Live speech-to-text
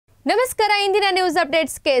ನಮಸ್ಕಾರ ಇಂದಿನ ನ್ಯೂಸ್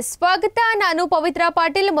ಅಪ್ಡೇಟ್ಸ್ಗೆ ಸ್ವಾಗತ ನಾನು ಪವಿತ್ರ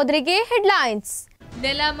ಪಾಟೀಲ್ ಮೊದಲಿಗೆ ಹೆಡ್ಲೈನ್ಸ್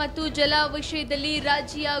ನೆಲ ಮತ್ತು ಜಲ ವಿಷಯದಲ್ಲಿ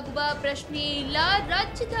ರಾಜಿಯಾಗುವ ಪ್ರಶ್ನೆಯೇ ಇಲ್ಲ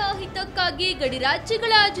ರಾಜ್ಯದ ಹಿತಕ್ಕಾಗಿ ಗಡಿ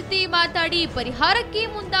ರಾಜ್ಯಗಳ ಜೊತೆ ಮಾತಾಡಿ ಪರಿಹಾರಕ್ಕೆ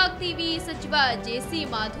ಮುಂದಾಗ್ತೀವಿ ಸಚಿವ ಜೆಸಿ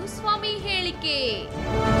ಮಾಧುಸ್ವಾಮಿ ಹೇಳಿಕೆ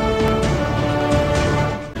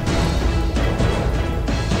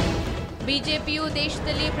ಬಿಜೆಪಿಯು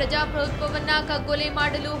ದೇಶದಲ್ಲಿ ಪ್ರಜಾಪ್ರಭುತ್ವವನ್ನ ಕಗ್ಗೊಲೆ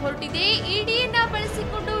ಮಾಡಲು ಹೊರಟಿದೆ ಇಡಿಯನ್ನ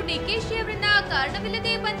ಬಳಸಿಕೊಂಡು ಡಿಕೆಶಿ ಅವರನ್ನ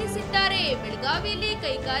ಕಾರಣವಿಲ್ಲದೆ ಬಂಧಿಸಿದ್ದಾರೆ ಬೆಳಗಾವಿಯಲ್ಲಿ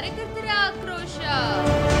ಕೈ ಕಾರ್ಯಕರ್ತರ ಆಕ್ರೋಶ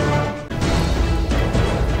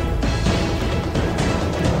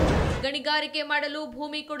ಗಣಿಗಾರಿಕೆ ಮಾಡಲು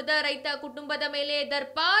ಭೂಮಿ ಕೊಡದ ರೈತ ಕುಟುಂಬದ ಮೇಲೆ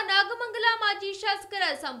ದರ್ಪ ನಾಗಮಂಗಲ ಮಾಜಿ ಶಾಸಕರ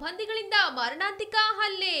ಸಂಬಂಧಿಗಳಿಂದ ಮಾರಣಾಂತಿಕ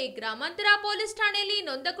ಹಲ್ಲೆ ಗ್ರಾಮಾಂತರ ಪೊಲೀಸ್ ಠಾಣೆಯಲ್ಲಿ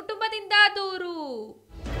ನೊಂದ ಕುಟುಂಬದಿಂದ ದೂರು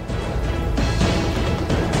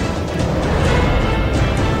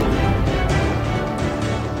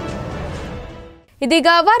ಇದೀಗ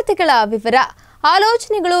ವಾರ್ತೆಗಳ ವಿವರ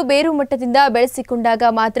ಆಲೋಚನೆಗಳು ಬೇರು ಮಟ್ಟದಿಂದ ಬೆಳೆಸಿಕೊಂಡಾಗ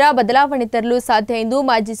ಮಾತ್ರ ಬದಲಾವಣೆ ತರಲು ಸಾಧ್ಯ ಎಂದು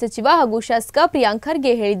ಮಾಜಿ ಸಚಿವ ಹಾಗೂ ಶಾಸಕ ಪ್ರಿಯಾಂಕ್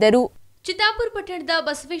ಖರ್ಗೆ ಹೇಳಿದರು. ಚಿತ್ತಾಪುರ ಪಟ್ಟಣದ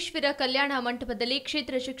ಬಸವೇಶ್ವರ ಕಲ್ಯಾಣ ಮಂಟಪದಲ್ಲಿ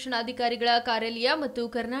ಕ್ಷೇತ್ರ ಶಿಕ್ಷಣಾಧಿಕಾರಿಗಳ ಕಾರ್ಯಾಲಯ ಮತ್ತು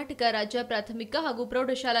ಕರ್ನಾಟಕ ರಾಜ್ಯ ಪ್ರಾಥಮಿಕ ಹಾಗೂ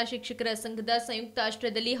ಪ್ರೌಢಶಾಲಾ ಶಿಕ್ಷಕರ ಸಂಘದ ಸಂಯುಕ್ತ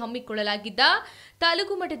ಆಶ್ರಯದಲ್ಲಿ ಹಮ್ಮಿಕೊಳ್ಳಲಾಗಿದ್ದ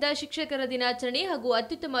ತಾಲೂಕು ಮಟ್ಟದ ಶಿಕ್ಷಕರ ದಿನಾಚರಣೆ ಹಾಗೂ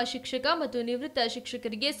ಅತ್ಯುತ್ತಮ ಶಿಕ್ಷಕ ಮತ್ತು ನಿವೃತ್ತ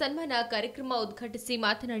ಶಿಕ್ಷಕರಿಗೆ ಸನ್ಮಾನ ಕಾರ್ಯಕ್ರಮ ಉದ್ಘಾಟಿಸಿ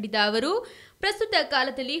ಮಾತನಾಡಿದ ಅವರು ಪ್ರಸ್ತುತ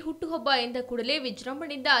ಕಾಲದಲ್ಲಿ ಹುಟ್ಟುಹಬ್ಬ ಎಂದ ಕೂಡಲೇ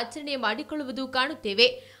ವಿಜೃಂಭಣೆಯಿಂದ ಆಚರಣೆ ಮಾಡಿಕೊಳ್ಳುವುದು ಕಾಣುತ್ತೇವೆ.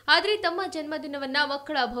 ಆದರೆ ತಮ್ಮ ಜನ್ಮದಿನವನ್ನ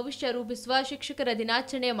ಮಕ್ಕಳ ಭವಿಷ್ಯ ರೂಪಿಸುವ ಶಿಕ್ಷಕರ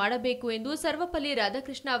ದಿನಾಚರಣೆ ಮಾಡಬೇಕು ಎಂದು ಸರ್ವಪಲ್ಲಿ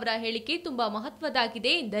ರಾಧಾಕೃಷ್ಣ ಅವರ ಹೇಳಿಕೆ ತುಂಬಾ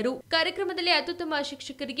ಮಹತ್ವದಾಗಿದೆ ಎಂದರು. ಕಾರ್ಯಕ್ರಮದಲ್ಲಿ ಅತ್ಯುತ್ತಮ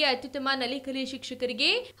ಶಿಕ್ಷಕರಿಗೆ, ಅತ್ಯುತ್ತಮ ನಲಿಕಲಿ ಶಿಕ್ಷಕರಿಗೆ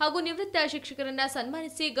ಹಾಗೂ ನಿವೃತ್ತ ಶಿಕ್ಷಕರನ್ನ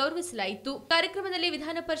ಸನ್ಮಾನಿಸಿ ಗೌರವಿಸಲಾಯಿತು. ಕಾರ್ಯಕ್ರಮದಲ್ಲಿ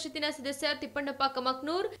ವಿಧಾನ ಪರಿಷತ್ತಿನ ಸದಸ್ಯ ತಿಪ್ಪಣ್ಣಪ್ಪ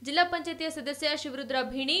ಕಮಕ್ನೂರ್, ಜಿಲ್ಲಾ ಪಂಚಾಯತಿಯ ಸದಸ್ಯ ಶಿವರುದ್ರ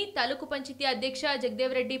ಭೀಣಿ, ತಾಲೂಕು ಪಂಚಾಯತಿ ಅಧ್ಯಕ್ಷ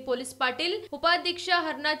ಜಗದೇವರೆಡ್ಡಿ ಪೊಲೀಸ್ ಪಾಟೀಲ್, ಉಪಾಧ್ಯಕ್ಷ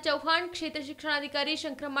ಹರ್ನಾಥ್ ಚೌಹಾಣ್, ಕ್ಷೇತ್ರ ಶಿಕ್ಷಣಾಧಿಕಾರಿ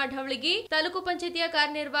ಶಂಕರಮ್ಮ ಢವಳಗಿ, ತಾಲೂಕು ಪಂಚಾಯತಿಯ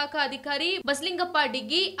ಕಾರ್ಯನಿರ್ವಾಹಕ ಅಧಿಕಾರಿ ಬಸಲಿಂಗಪ್ಪ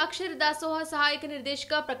ಡಿಗ್ಗಿ, ಅಕ್ಷರ ದಾಸೋಹ ಸಹಾಯಕ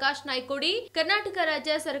ನಿರ್ದೇಶಕ ಪ್ರಕಾಶ್ ನಾಯ್ಕೋಡಿ, ಕರ್ನಾಟಕ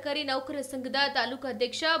ರಾಜ್ಯ ಸರ್ಕಾರಿ ನೌಕರರ ಸಂಘದ ತಾಲೂಕು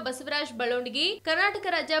ಅಧ್ಯಕ್ಷ ಬಸವರಾಜ್ ಬಳೋಂಡಗಿ, ಕರ್ನಾಟಕ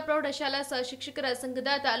ರಾಜ್ಯ ಪ್ರೌಢಶಾಲಾ ಶಿಕ್ಷಕರ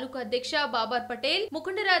ಸಂಘದ ತಾಲೂಕು ಅಧ್ಯಕ್ಷ ಬಾಬಾರ್ ಪಟೇಲ್,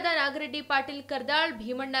 ಮುಖಂಡರಾದ ನಾಗರೆಡ್ಡಿ ಪಾಟೀಲ್ ಕರ್ದಾಳ್,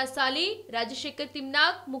 ಭೀಮಣ್ಣ ಸಾಲಿ, ರಾಜಶೇಖರ್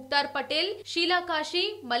ತಿಮ್ನಾಕ್, ಮುಕ್ತಾರ್ ಪಟೇಲ್, ಶೀಲಾ ಕಾಶಿ,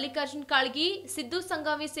 ಮಲ್ಲಿಕಾರ್ಜುನ್ ಕಾಳ್ಗಿ, ಸಿದ್ದು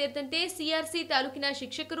ಸಂಗಾವಿ ಸೇರಿದಂತೆ ಸಿಆರ್ಸಿ ತಾಲೂಕಿನ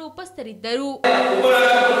ಶಿಕ್ಷಕರು ಉಪಸ್ಥಿತರಿದ್ದರು.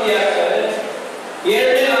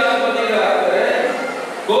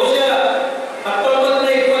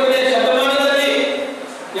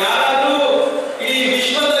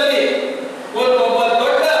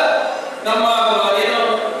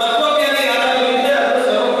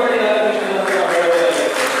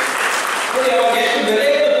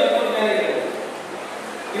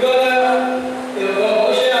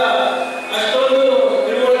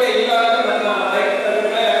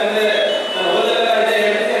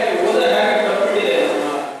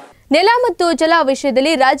 ನೆಲ ಮತ್ತು ಜಲ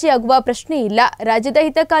ವಿಷಯದಲ್ಲಿ ರಾಜಿಯಾಗುವ ಪ್ರಶ್ನೆ ಇಲ್ಲ. ರಾಜ್ಯದ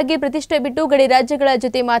ಹಿತಕ್ಕಾಗಿ ಪ್ರತಿಷ್ಠೆ ಬಿಟ್ಟು ಗಡಿ ರಾಜ್ಯಗಳ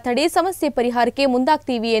ಜೊತೆ ಮಾತಾಡಿ ಸಮಸ್ಯೆ ಪರಿಹಾರಕ್ಕೆ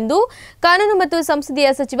ಮುಂದಾಗ್ತೀವಿ ಎಂದು ಕಾನೂನು ಮತ್ತು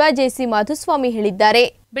ಸಂಸದೀಯ ಸಚಿವ ಜೆಸಿ ಮಾಧುಸ್ವಾಮಿ ಹೇಳಿದ್ದಾರೆ.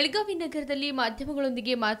 ಬೆಳಗಾವಿ ನಗರದಲ್ಲಿ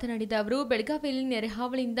ಮಾಧ್ಯಮಗಳೊಂದಿಗೆ ಮಾತನಾಡಿದ ಅವರು, ಬೆಳಗಾವಿಯಲ್ಲಿ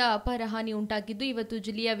ನೆರೆಹಾವಳಿಯಿಂದ ಅಪಾರ ಹಾನಿ ಉಂಟಾಗಿದ್ದು ಇವತ್ತು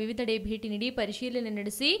ಜಿಲ್ಲೆಯ ವಿವಿಧೆಡೆ ಭೇಟಿ ನೀಡಿ ಪರಿಶೀಲನೆ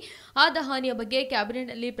ನಡೆಸಿ ಆದ ಹಾನಿಯ ಬಗ್ಗೆ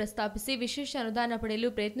ಕ್ಯಾಬಿನೆಟ್ನಲ್ಲಿ ಪ್ರಸ್ತಾಪಿಸಿ ವಿಶೇಷ ಅನುದಾನ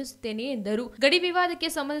ಪಡೆಯಲು ಪ್ರಯತ್ನಿಸುತ್ತೇನೆ ಎಂದರು. ಗಡಿ ವಿವಾದಕ್ಕೆ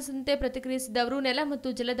ಸಂಬಂಧಿಸಿದಂತೆ ಪ್ರತಿಕ್ರಿಯಿಸಿದ ಅವರು, ನೆಲ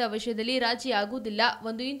ಮತ್ತು ಜಲದ ವಿಷಯದಲ್ಲಿ ರಾಜಿ ಆಗುವುದಿಲ್ಲ.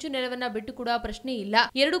 1 ಇಂಚು ನೆಲವನ್ನ ಬಿಟ್ಟುಕೊಡುವ ಪ್ರಶ್ನೆ ಇಲ್ಲ.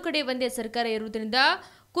 2 ಕಡೆ ಒಂದೇ ಸರ್ಕಾರ ಇರುವುದರಿಂದ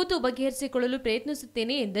ಕೂತು ಬಗೆಹರಿಸಿಕೊಳ್ಳಲು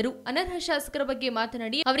ಪ್ರಯತ್ನಿಸುತ್ತೇನೆ ಎಂದರು. ಅನರ್ಹ ಶಾಸಕರ ಬಗ್ಗೆ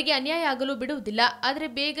ಮಾತನಾಡಿ, ಅವರಿಗೆ ಅನ್ಯಾಯ ಆಗಲು ಬಿಡುವುದಿಲ್ಲ. ಆದರೆ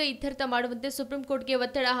ಬೇಗ ಇತ್ಯರ್ಥ ಮಾಡುವಂತೆ ಸುಪ್ರೀಂ ಕೋರ್ಟ್ಗೆ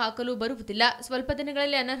ಒತ್ತಡ ಹಾಕಲು ಬರುವುದಿಲ್ಲ. ಸ್ವಲ್ಪ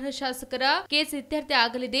ದಿನಗಳಲ್ಲಿ ಅನರ್ಹ ಶಾಸಕರ ಕೇಸ್ ಇತ್ಯರ್ಥ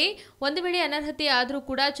ಆಗಲಿದೆ. ಒಂದು ವೇಳೆ ಅನರ್ಹತೆ ಆದರೂ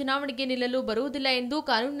ಕೂಡ ಚುನಾವಣೆಗೆ ನಿಲ್ಲಲು ಬರುವುದಿಲ್ಲ ಎಂದು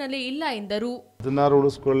ಕಾನೂನಿನಲ್ಲಿ ಇಲ್ಲ ಎಂದರು. ಅದನ್ನ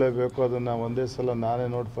ಉಳಿಸ್ಕೊಳ್ಳೇಬೇಕು. ಅದನ್ನ ಒಂದೇ ಸಲ ನಾನೇ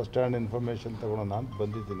ನೋಡಿ ಫಸ್ಟ್ ಹ್ಯಾಂಡ್ ಇನ್ಫಾರ್ಮೇಷನ್ ತಗೊಂಡು ನಾನು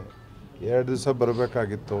ಬಂದಿದ್ದೀನಿ. 2 ದಿವಸ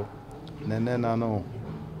ಬರಬೇಕಾಗಿತ್ತು. ನಿನ್ನೆ ನಾನು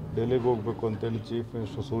ಡೆಲ್ಲಿಗೆ ಹೋಗಬೇಕು ಅಂತೇಳಿ ಚೀಫ್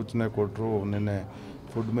ಮಿನಿಸ್ಟರ್ ಸೂಚನೆ ಕೊಟ್ಟರು. ನಿನ್ನೆ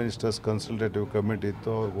ಫುಡ್ ಮಿನಿಸ್ಟರ್ಸ್ ಕನ್ಸಲ್ಟೇಟಿವ್ ಕಮಿಟಿ ಇತ್ತು,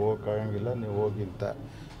 ಅವ್ರಿಗೆ ಹೋಗೋಕ್ಕಾಗಂಗಿಲ್ಲ, ನೀವು ಹೋಗಿ ಅಂತ.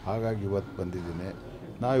 ಹಾಗಾಗಿ ಇವತ್ತು ಬಂದಿದ್ದೀನಿ.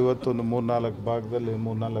 ನಾವು ಇವತ್ತು ಒಂದು 3-4 ಭಾಗದಲ್ಲಿ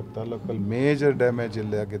 3-4 ತಾಲೂಕಲ್ಲಿ ಮೇಜರ್ ಡ್ಯಾಮೇಜ್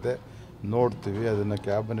ಇಲ್ಲಿ ಆಗಿದೆ, ನೋಡ್ತೀವಿ. ಅದನ್ನು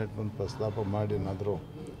ಕ್ಯಾಬಿನೆಟ್ ಒಂದು ಪ್ರಸ್ತಾಪ ಮಾಡಿ ಏನಾದರೂ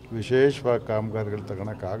ವಿಶೇಷವಾಗಿ ಕಾಮಗಾರಿಗಳು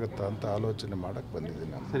ತಗೊಳಕ್ಕಾಗುತ್ತಾ ಅಂತ ಆಲೋಚನೆ ಮಾಡೋಕ್ಕೆ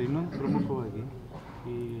ಬಂದಿದ್ದೀನಿ. ಸರ್, ಇನ್ನೊಂದು ಪ್ರಮುಖವಾಗಿ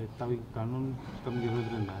ಈ ತಾವಿಗೆ ಕಾನೂನು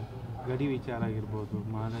ತಮಗಿರೋದ್ರಿಂದ ಗಡಿ ವಿಚಾರ ಆಗಿರ್ಬೋದು,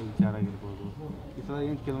 ಮಾನ ವಿಚಾರ ಆಗಿರ್ಬೋದು, ಈ ಥರ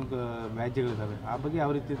ಏನು ಕೆಲವೊಂದು ವ್ಯಾಜ್ಯಗಳಿದ್ದಾವೆ. ಆ ಬಗ್ಗೆ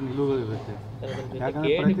ಯಾವ ರೀತಿ ನಿಲುವುಗಳಿರುತ್ತೆ?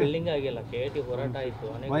 ಯಾಕಂದರೆ ಬಿಲ್ಡಿಂಗ್ ಆಗಿಲ್ಲ, KT ಹೋರಾಟ ಆಯಿತು,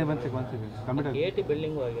 ಬಂತೀವಿ KT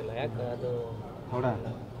ಬಿಲ್ಡಿಂಗು ಆಗಿಲ್ಲ. ಯಾಕೆ ಅದು ಹೌದಾ?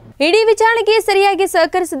 ಇಡಿ ವಿಚಾರಣೆಗೆ ಸರಿಯಾಗಿ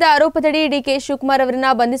ಸಹಕರಿಸಿದ ಆರೋಪದಡಿ ಡಿಕೆ ಶಿವಕುಮಾರ್ ಅವರನ್ನು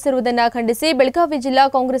ಬಂಧಿಸಿರುವುದನ್ನು ಖಂಡಿಸಿ ಬೆಳಗಾವಿ ಜಿಲ್ಲಾ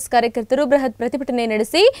ಕಾಂಗ್ರೆಸ್ ಕಾರ್ಯಕರ್ತರು ಬೃಹತ್ ಪ್ರತಿಭಟನೆ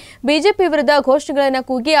ನಡೆಸಿ ಬಿಜೆಪಿ ವಿರುದ್ಧ ಘೋಷಣೆಗಳನ್ನು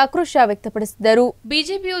ಕೂಗಿ ಆಕ್ರೋಶ ವ್ಯಕ್ತಪಡಿಸಿದರು.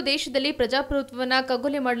 ಬಿಜೆಪಿಯು ದೇಶದಲ್ಲಿ ಪ್ರಜಾಪ್ರಭುತ್ವವನ್ನು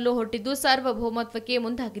ಕಗ್ಗೊಲೆ ಮಾಡಲು ಹೊರಟಿದ್ದು ಸಾರ್ವಭೌಮತ್ವಕ್ಕೆ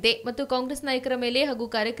ಮುಂದಾಗಿದೆ ಮತ್ತು ಕಾಂಗ್ರೆಸ್ ನಾಯಕರ ಮೇಲೆ ಹಾಗೂ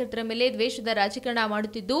ಕಾರ್ಯಕರ್ತರ ಮೇಲೆ ದ್ವೇಷದ ರಾಜಕಾರಣ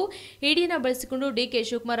ಮಾಡುತ್ತಿದ್ದು ಇಡಿಯನ್ನು ಬಳಸಿಕೊಂಡು ಡಿಕೆ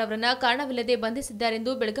ಶಿವಕುಮಾರ್ ಅವರನ್ನು ಕಾರಣವಿಲ್ಲದೆ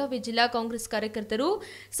ಬಂಧಿಸಿದ್ದಾರೆಂದು ಬೆಳಗಾವಿ ಜಿಲ್ಲಾ ಕಾಂಗ್ರೆಸ್ ಕಾರ್ಯಕರ್ತರು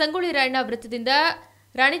ಸಂಗೊಳ್ಳಿ ರಾಯಣ್ಣ ವೃತ್ತದಿಂದ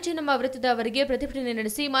ರಾಣಿ ಚೆನ್ನಮ್ಮ ವೃತ್ತದವರೆಗೆ ಪ್ರತಿಭಟನೆ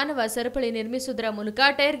ನಡೆಸಿ ಮಾನವ ಸರಪಳಿ ನಿರ್ಮಿಸುವುದರ ಮೂಲಕ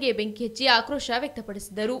ಟೈರ್ಗೆ ಬೆಂಕಿ ಹಚ್ಚಿ ಆಕ್ರೋಶ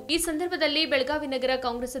ವ್ಯಕ್ತಪಡಿಸಿದರು. ಈ ಸಂದರ್ಭದಲ್ಲಿ ಬೆಳಗಾವಿ ನಗರ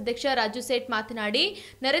ಕಾಂಗ್ರೆಸ್ ಅಧ್ಯಕ್ಷ ರಾಜು ಸೇಠ್ ಮಾತನಾಡಿ,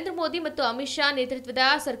 ನರೇಂದ್ರ ಮೋದಿ ಮತ್ತು ಅಮಿತ್ ಶಾ ನೇತೃತ್ವದ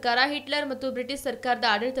ಸರ್ಕಾರ ಹಿಟ್ಲರ್ ಮತ್ತು ಬ್ರಿಟಿಷ್ ಸರ್ಕಾರದ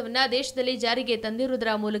ಆಡಳಿತವನ್ನು ದೇಶದಲ್ಲಿ ಜಾರಿಗೆ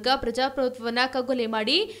ತಂದಿರುವುದರ ಮೂಲಕ ಪ್ರಜಾಪ್ರಭುತ್ವವನ್ನು ಕಗ್ಗೊಲೆ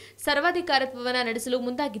ಮಾಡಿ ಸರ್ವಾಧಿಕಾರತ್ವವನ್ನು ನಡೆಸಲು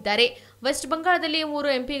ಮುಂದಾಗಿದ್ದಾರೆ. ವೆಸ್ಟ್ ಬಂಗಾಳದಲ್ಲಿ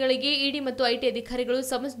 3 ಎಂಪಿಗಳಿಗೆ ಇಡಿ ಮತ್ತು ಐಟಿ ಅಧಿಕಾರಿಗಳು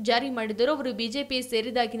ಸಮನ್ಸ್ ಜಾರಿ ಮಾಡಿದ್ದರು. ಅವರು ಬಿಜೆಪಿ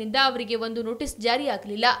ಸೇರಿದಾಗಿನಿಂದ ಅವರಿಗೆ ಒಂದು ನೋಟಿಸ್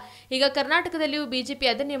ಜಾರಿಯಾಗಲಿಲ್ಲ. ಈಗ ಕರ್ನಾಟಕದಲ್ಲಿಯೂ ಬಿಜೆಪಿ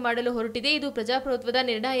ಅದನ್ನೇ ಮಾಡಲು ಹೊರಟಿದೆ. ಇದು ಪ್ರಜಾಪ್ರಭುತ್ವದ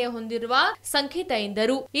ನಿರ್ಣಯ ಹೊಂದಿರುವ ಸಂಕೇತ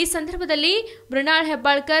ಎಂದರು. ಈ ಸಂದರ್ಭದಲ್ಲಿ ಮೃಣಾಲ್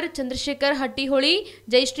ಹೆಬ್ಬಾಳ್ಕರ್, ಚಂದ್ರಶೇಖರ್ ಹಟ್ಟಿಹೊಳಿ,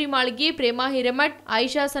 ಜಯಶ್ರೀ ಮಾಳ್ಗಿ, ಪ್ರೇಮಾ ಹಿರೇಮಠ್,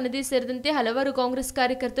 ಆಯಿಷಾ ಸನದಿ ಸೇರಿದಂತೆ ಹಲವಾರು ಕಾಂಗ್ರೆಸ್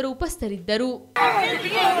ಕಾರ್ಯಕರ್ತರು ಉಪಸ್ಥಿತರಿದ್ದರು.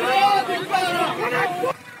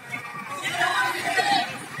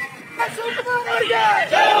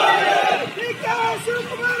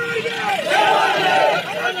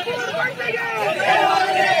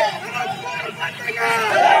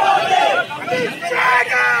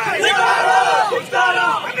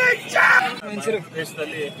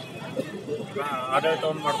 ದೇಶದಲ್ಲಿ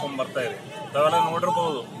ಆಡಳಿತವನ್ನು ಮಾಡ್ಕೊಂಡು ಬರ್ತಾ ಇದೆ. ತಾವೆಲ್ಲ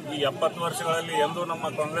ನೋಡಿರಬಹುದು, ಈ 70 ವರ್ಷಗಳಲ್ಲಿ ಎಂದೂ ನಮ್ಮ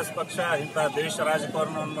ಕಾಂಗ್ರೆಸ್ ಪಕ್ಷ ಇಂಥ ದೇಶ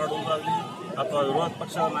ರಾಜಕಾರಣವನ್ನು ಮಾಡುವುದಾಗಲಿ ಅಥವಾ ವಿರೋಧ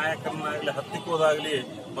ಪಕ್ಷದ ನಾಯಕರನ್ನಾಗಲಿ ಹತ್ತಿಕ್ಕುವುದಾಗಲಿ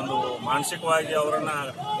ಒಂದು ಮಾನಸಿಕವಾಗಿ ಅವರನ್ನ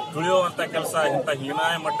ತುಳಿಯುವಂತ ಕೆಲಸ ಇಂಥ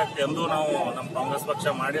ಹೀನಾಯ ಮಟ್ಟಕ್ಕೆ ಎಂದೂ ನಾವು ನಮ್ಮ ಕಾಂಗ್ರೆಸ್ ಪಕ್ಷ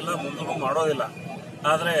ಮಾಡಿಲ್ಲ, ಮುಂದೂ ಮಾಡೋದಿಲ್ಲ.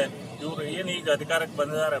 ಆದರೆ ಇವರು ಏನೀಗ ಅಧಿಕಾರಕ್ಕೆ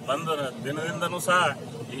ಬಂದಿದ್ದಾರೆ, ಬಂದ ದಿನದಿಂದನೂ ಸಹ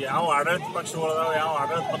ಯಾವ ಆಡಳಿತ ಪಕ್ಷಗಳದಾವ, ಯಾವ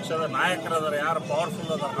ಆಡಳಿತ ಪಕ್ಷದ ನಾಯಕರದಾರ, ಯಾರು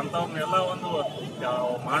ಪವರ್ಫುಲ್ ಅದಾರ ಅಂಥವ್ರನ್ನೆಲ್ಲ ಒಂದು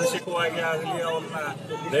ಮಾನಸಿಕವಾಗಿ ಆಗಲಿ ಅವ್ರನ್ನ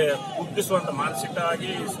ಕುಗ್ಗಿಸುವಂತ,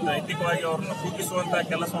 ಮಾನಸಿಕವಾಗಿ ನೈತಿಕವಾಗಿ ಅವ್ರನ್ನ ಕುಗ್ಗಿಸುವಂತ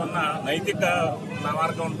ಕೆಲಸವನ್ನ ನೈತಿಕ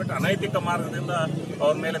ಮಾರ್ಗವನ್ನು ಬಿಟ್ಟು ಅನೈತಿಕ ಮಾರ್ಗದಿಂದ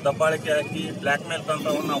ಅವ್ರ ಮೇಲೆ ದಬ್ಬಾಳಿಕೆ ಹಾಕಿ ಬ್ಲ್ಯಾಕ್ ಮೇಲ್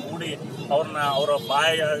ತಂತ್ರವನ್ನ ಹೂಡಿ ಅವ್ರನ್ನ ಅವರ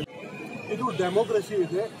ಬಾಯಿ ಇದು ಡೆಮೋಕ್ರಸಿ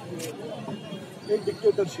ಇದೆ,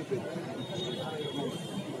 ಡಿಕ್ಟೇಟರ್ಶಿಪ್ ಇದೆ.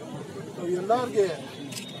 ಎಲ್ಲರಿಗೆ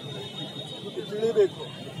ತಿಳಿಬೇಕು,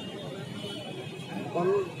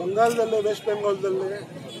 ಬಂಗಾಳದಲ್ಲೇ ವೆಸ್ಟ್ ಬೆಂಗಾಲ್ದಲ್ಲೇ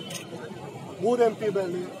 3 MP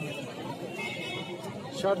ಮೇಲೆ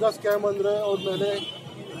ಶಾರದಾ ಸ್ಕ್ಯಾಮ್ ಅಂದರೆ ಅವ್ರ ಮೇಲೆ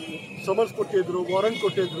ಸಮನ್ಸ್ ಕೊಟ್ಟಿದ್ರು, ವಾರಂಟ್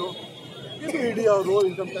ಕೊಟ್ಟಿದ್ರು. ಇದು ಇಡಿ ಅವರು,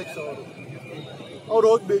 ಇನ್ಕಮ್ ಟ್ಯಾಕ್ಸ್ ಅವ್ರು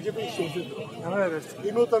ಹೋಗಿ BJP ಸೇರಿಸಿದ್ರು.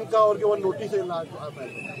 ಇನ್ನೂ ತನಕ ಅವ್ರಿಗೆ ಒಂದು ನೋಟಿಸ್ ಇಲ್ಲ.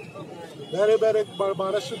 ಆಮೇಲೆ ಬೇರೆ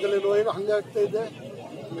ಮಹಾರಾಷ್ಟ್ರದಲ್ಲೇನೋ ಏನು ಹಂಗಾಗ್ತಾ ಇದೆ,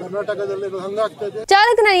 ಕರ್ನಾಟಕದಲ್ಲಿ ಹಂಗಾಗ್ತಾ ಇದೆ.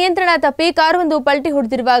 ಚಾಲಕನ ನಿಯಂತ್ರಣ ತಪ್ಪಿ ಕಾರೊಂದು ಪಲ್ಟಿ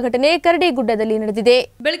ಹೊಡೆದಿರುವ ಘಟನೆ ಕರಡಿಗುಡ್ಡದಲ್ಲಿ ನಡೆದಿದೆ.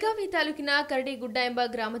 ಬೆಳಗಾವಿ ತಾಲೂಕಿನ ಕರಡಿಗುಡ್ಡ ಎಂಬ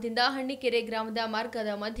ಗ್ರಾಮದಿಂದ ಹಣ್ಣಿಕೆರೆ ಗ್ರಾಮದ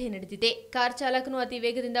ಮಾರ್ಗದ ಮಧ್ಯೆ ನಡೆದಿದೆ. ಕಾರ್ ಚಾಲಕನು ಅತಿ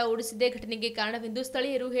ವೇಗದಿಂದ ಓಡಿಸಿದ್ದೇ ಘಟನೆಗೆ ಕಾರಣವೆಂದು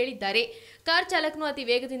ಸ್ಥಳೀಯರು ಹೇಳಿದ್ದಾರೆ. ಕಾರ್ ಚಾಲಕನು ಅತಿ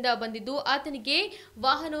ವೇಗದಿಂದ ಬಂದಿದ್ದು ಆತನಿಗೆ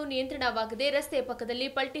ವಾಹನ ನಿಯಂತ್ರಣವಾಗದೆ ರಸ್ತೆ ಪಕ್ಕದಲ್ಲಿ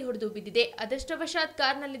ಪಲ್ಟಿ ಹೊಡೆದು ಬಿದ್ದಿದೆ. ಅದೃಷ್ಟವಶಾತ್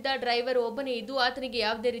ಕಾರ್ನಲ್ಲಿದ್ದ ಡ್ರೈವರ್ ಒಬ್ಬನೇ ಇದ್ದು ಆತನಿಗೆ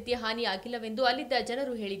ಯಾವುದೇ ರೀತಿಯ ಹಾನಿ ಆಗಿಲ್ಲವೆಂದು ಅಲ್ಲಿದ್ದ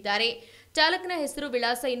ಜನರು ಹೇಳಿದ್ದಾರೆ. ಚಾಲಕನ ಹೆಸರು,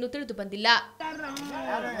 ವಿಳಾಸ ಇನ್ನೂ ತಿಳಿದು ಬಂದಿಲ್ಲ.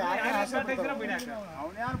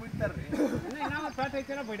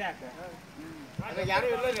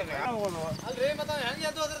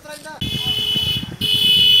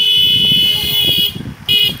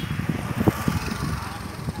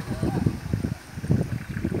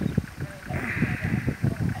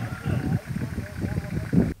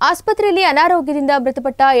 ಆಸ್ಪತ್ರೆಯಲ್ಲಿ ಅನಾರೋಗ್ಯದಿಂದ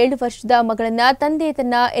ಮೃತಪಟ್ಟ 7 ವರ್ಷದ ಮಗಳನ್ನ ತಂದೆ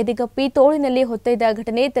ತನ್ನ ಎದೆಗಪ್ಪಿ ತೋಳಿನಲ್ಲಿ ಹೊತ್ತೊಯ್ದ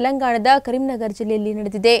ಘಟನೆ ತೆಲಂಗಾಣದ ಕರೀಂನಗರ್ ಜಿಲ್ಲೆಯಲ್ಲಿ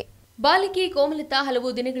ನಡೆದಿದೆ. ಬಾಲಿಕೆ ಕೋಮಲತಾ ಹಲವು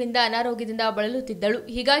ದಿನಗಳಿಂದ ಅನಾರೋಗ್ಯದಿಂದ ಬಳಲುತ್ತಿದ್ದಳು.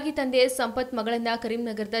 ಹೀಗಾಗಿ ತಂದೆ ಸಂಪತ್ ಮಗಳನ್ನ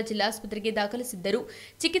ಕರೀಂನಗರದ ಜಿಲ್ಲಾಸ್ಪತ್ರೆಗೆ ದಾಖಲಿಸಿದ್ದರು.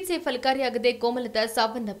 ಚಿಕಿತ್ಸೆ ಫಲಕಾರಿಯಾಗದೆ ಕೋಮಲತಾ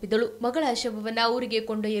ಸಾವನ್ನಪ್ಪಿದಳು. ಮಗಳ ಶವವನ್ನು ಊರಿಗೆ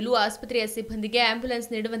ಕೊಂಡೊಯ್ಯಲು ಆಸ್ಪತ್ರೆಯ ಸಿಬ್ಬಂದಿಗೆ ಆಂಬ್ಯುಲೆನ್ಸ್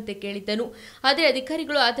ನೀಡುವಂತೆ ಕೇಳಿದ್ದನು. ಆದರೆ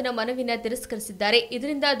ಅಧಿಕಾರಿಗಳು ಆತನ ಮನವಿಯನ್ನು ತಿರಸ್ಕರಿಸಿದ್ದಾರೆ.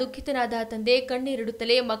 ಇದರಿಂದ ದುಃಖಿತನಾದ ತಂದೆ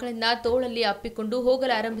ಕಣ್ಣೀರಿಡುತ್ತಲೇ ಮಗಳನ್ನ ತೋಳಲ್ಲಿ ಅಪ್ಪಿಕೊಂಡು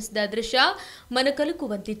ಹೋಗಲಾರಂಭಿಸಿದ ದೃಶ್ಯ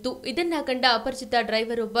ಮನಕಲುಕುವಂತಿತ್ತು. ಇದನ್ನ ಕಂಡ ಅಪರಿಚಿತ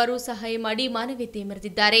ಡ್ರೈವರ್ ಒಬ್ಬರು ಸಹಾಯ ಮಾಡಿ ಮಾನವೀಯತೆ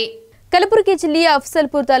ಮೆರೆದಿದ್ದಾರೆ. ಕಲಬುರಗಿ ಜಿಲ್ಲೆಯ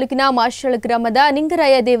ಅಫ್ಸಲ್ಪುರ ತಾಲೂಕಿನ ಮಾಶಾಳ್ ಗ್ರಾಮದ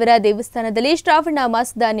ನಿಂಗರಾಯ ದೇವರ ದೇವಸ್ಥಾನದಲ್ಲಿ ಶ್ರಾವಣ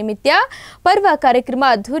ಮಾಸದ ನಿಮಿತ್ತ ಪರ್ವ ಕಾರ್ಯಕ್ರಮ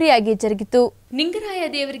ಅದ್ದೂರಿಯಾಗಿ ಜರುಗಿತು. ನಿಂಗರಾಯ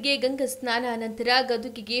ದೇವರಿಗೆ ಗಂಗಾ ಸ್ನಾನ ನಂತರ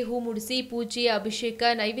ಗದುಗಿಗೆ ಹೂ ಮುಡಿಸಿ ಪೂಜೆ, ಅಭಿಷೇಕ,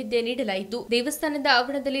 ನೈವೇದ್ಯ ನೀಡಲಾಯಿತು. ದೇವಸ್ಥಾನದ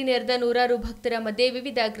ಆವರಣದಲ್ಲಿ ನೆರೆದ ನೂರಾರು ಭಕ್ತರ ಮಧ್ಯೆ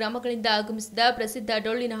ವಿವಿಧ ಗ್ರಾಮಗಳಿಂದ ಆಗಮಿಸಿದ ಪ್ರಸಿದ್ಧ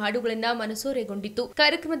ಡೊಳ್ಳಿನ ಹಾಡುಗಳಿಂದ ಮನಸೂರೆಗೊಂಡಿತು.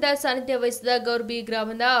 ಕಾರ್ಯಕ್ರಮದ ಸಾನ್ನಿಧ್ಯ ವಹಿಸಿದ ಗೌರ್ಬಿ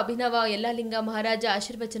ಗ್ರಾಮದ ಅಭಿನವ ಯಲ್ಲಾಲಿಂಗ ಮಹಾರಾಜ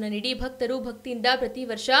ಆಶೀರ್ವಚನ ನೀಡಿ ಭಕ್ತರು ಭಕ್ತಿಯಿಂದ ಪ್ರತಿ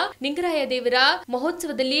ವರ್ಷ ನಿಂಗರಾಯ ದೇವರ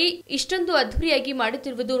ಮಹೋತ್ಸವದಲ್ಲಿ ಇಷ್ಟೊಂದು ಅದ್ದೂರಿಯಾಗಿ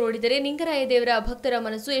ಮಾಡುತ್ತಿರುವುದು ನೋಡಿದರೆ ನಿಂಗರಾಯ ದೇವರ ಭಕ್ತರ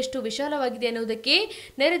ಮನಸ್ಸು ಎಷ್ಟು ವಿಶಾಲವಾಗಿದೆ ಎನ್ನುವುದಕ್ಕೆ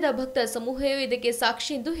ನೆರೆದ ಭಕ್ತ ಸಮೂಹವೇ ಇದಕ್ಕೆ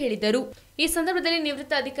ಸಾಕ್ಷಿ ಎಂದು ಹೇಳಿದರು. ಈ ಸಂದರ್ಭದಲ್ಲಿ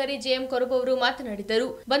ನಿವೃತ್ತ ಅಧಿಕಾರಿ ಜೆಎಂ ಕೊರಬು ಅವರು ಮಾತನಾಡಿದರು.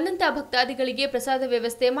 ಬಂದಂತ ಭಕ್ತಾದಿಗಳಿಗೆ ಪ್ರಸಾದ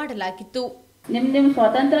ವ್ಯವಸ್ಥೆ ಮಾಡಲಾಗಿತ್ತು. ನಿಮ್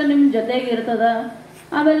ಸ್ವಾತಂತ್ರ್ಯ ನಿಮ್ ಜೊತೆಗೆ ಇರ್ತದ.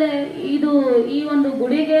 ಆಮೇಲೆ ಇದು ಈ ಒಂದು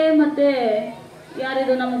ಗುಡಿಗೆ ಮತ್ತೆ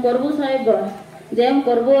ಯಾರಿದು ನಮ್ಮ ಕೊರಬು ಸಾಹೇಬ್ ಜೆಎಂ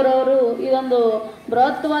ಕೊರಬು ಅವರವರು ಈ ಒಂದು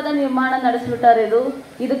ಬೃಹತ್ವಾದ ನಿರ್ಮಾಣ ನಡೆಸ್ಬಿಟ್ಟಾರೆ.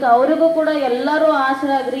 ಇದಕ್ಕೆ ಅವರಿಗೂ ಕೂಡ ಎಲ್ಲರೂ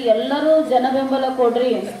ಆಸರೆ ಆಗ್ರಿ, ಎಲ್ಲರೂ ಜನ ಬೆಂಬಲ ಕೊಡ್ರಿ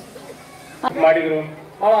ಮಾಡಿದ್ರು.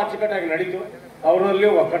 ಬಹಳ ಅಚ್ಚುಕಟ್ಟಾಗಿ ನಡೀತು. ಅವರಲ್ಲಿ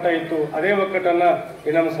ಒಕ್ಕಟ ಇತ್ತು. ಅದೇ ಒಕ್ಕಟ್ಟನ್ನ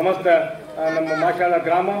ಈ ನಮ್ಮ ಸಮಸ್ತ ನಮ್ಮ ಮಾಶಾಳ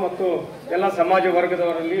ಗ್ರಾಮ ಮತ್ತು ಎಲ್ಲ ಸಮಾಜ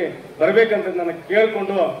ವರ್ಗದವರಲ್ಲಿ ಬರಬೇಕಂತ ನಾನು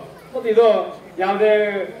ಕೇಳಿಕೊಂಡು, ಮತ್ತು ಇದು ಯಾವುದೇ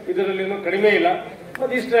ಇದರಲ್ಲಿ ಕಡಿಮೆ ಇಲ್ಲ.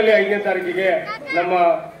 ಮತ್ತು ಇಷ್ಟರಲ್ಲಿ 5ನೇ ತಾರೀಕಿಗೆ ನಮ್ಮ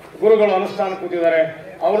ಗುರುಗಳು ಅನುಷ್ಠಾನ ಕೂತಿದ್ದಾರೆ.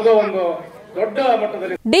 ಅವ್ರದ್ದು ಒಂದು ದೊಡ್ಡ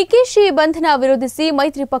ಮಟ್ಟದಲ್ಲಿ ಡಿಕೆಶಿ ಬಂಧನ ವಿರೋಧಿಸಿ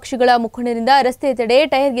ಮೈತ್ರಿ ಪಕ್ಷಗಳ ಮುಖಂಡರಿಂದ ರಸ್ತೆ ತಡೆ,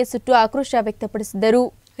 ಟೈರ್ಗೆ ಸುಟ್ಟು ಆಕ್ರೋಶ ವ್ಯಕ್ತಪಡಿಸಿದರು.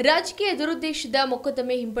 ರಾಜಕೀಯ ದುರುದ್ದೇಶದ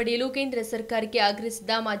ಮೊಕದ್ದಮೆ ಹಿಂಪಡೆಯಲು ಕೇಂದ್ರ ಸರ್ಕಾರಕ್ಕೆ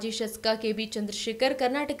ಆಗ್ರಹಿಸಿದ ಮಾಜಿ ಶಾಸಕ ಕೆಬಿ ಚಂದ್ರಶೇಖರ್,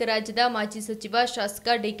 ಕರ್ನಾಟಕ ರಾಜ್ಯದ ಮಾಜಿ ಸಚಿವ ಶಾಸಕ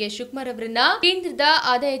ಡಿಕೆ ಶಿವಕುಮಾರ್ ಅವರನ್ನ ಕೇಂದ್ರದ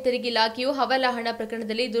ಆದಾಯ ತೆರಿಗೆ ಇಲಾಖೆಯು ಹವಾಲಾ ಹಣ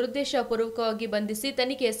ಪ್ರಕರಣದಲ್ಲಿ ದುರುದ್ದೇಶಪೂರ್ವಕವಾಗಿ ಬಂಧಿಸಿ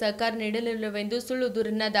ತನಿಖೆಯ ಸಹಕಾರ ನೀಡಲಿಲ್ಲವೆಂದು ಸುಳ್ಳು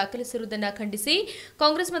ದೂರನ್ನ ದಾಖಲಿಸಿರುವುದನ್ನು ಖಂಡಿಸಿ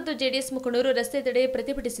ಕಾಂಗ್ರೆಸ್ ಮತ್ತು ಜೆಡಿಎಸ್ ಮುಖಂಡರು ರಸ್ತೆ ತಡೆ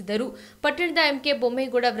ಪ್ರತಿಭಟಿಸಿದರು. ಪಟ್ಟಣದ ಎಂಕೆ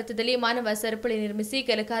ಬೊಮ್ಮೇಗೌಡ ವೃತ್ತದಲ್ಲಿ ಮಾನವ ಸರಪಳಿ ನಿರ್ಮಿಸಿ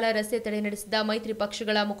ಕೆಲಕಾಲ ರಸ್ತೆ ತಡೆ ನಡೆಸಿದ ಮೈತ್ರಿ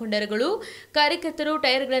ಪಕ್ಷಗಳ ಮುಖಂಡರುಗಳು, ಕಾರ್ಯಕರ್ತರು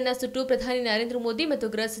ಟೈರ್ಗಳನ್ನು ಸುಟ್ಟು ಪ್ರಧಾನಿ ನರೇಂದ್ರ ಮೋದಿ ಮತ್ತು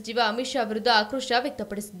ಗೃಹ ಸಚಿವ ಅಮಿತ್ ಶಾ ವಿರುದ್ಧ ಆಕ್ರೋಶ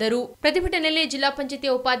ವ್ಯಕ್ತಪಡಿಸಿದರು. ಪ್ರತಿಭಟನೆಯಲ್ಲಿ ಜಿಲ್ಲಾ ಪಂಚಾಯತಿ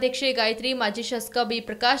ಉಪಾಧ್ಯಕ್ಷೆ ಗಾಯತ್ರಿ, ಮಾಜಿ ಶಾಸಕ ಬಿ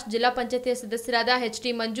ಪ್ರಕಾಶ್, ಜಿಲ್ಲಾ ಪಂಚಾಯತಿ ಸದಸ್ಯರಾದ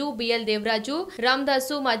ಎಚ್ಟಿ ಮಂಜು, ಬಿಎಲ್ ದೇವರಾಜು,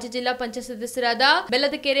 ರಾಮದಾಸು, ಮಾಜಿ ಜಿಲ್ಲಾ ಪಂಚಾಯತ್ ಸದಸ್ಯರಾದ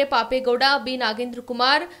ಬೆಲ್ಲದಕೆರೆ Pape Gowda, B Nagendra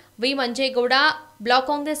Kumar, V Manjegowda, block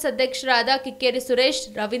Congress ಅಧ್ಯಕ್ಷರಾದ ಕಿಕ್ಕೇರಿ ಸುರೇಶ್,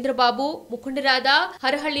 ರವೀಂದ್ರ ಬಾಬು, ಮುಖಂಡರಾದ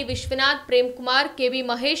ಹರಹಳ್ಳಿ ವಿಶ್ವನಾಥ್, ಪ್ರೇಮ್ ಕುಮಾರ್, ಕೆವಿ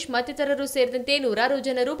ಮಹೇಶ್ ಮತ್ತಿತರರು ಸೇರಿದಂತೆ ನೂರಾರು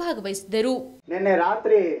ಜನರು ಭಾಗವಹಿಸಿದ್ದರು. ನಿನ್ನೆ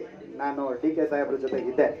ರಾತ್ರಿ ನಾನು ಡಿಕೆ ಸಾಹೇಬ್ರ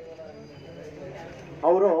ಜೊತೆಗಿದ್ದೆ.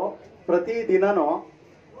 ಅವರು ಪ್ರತಿದಿನನೂ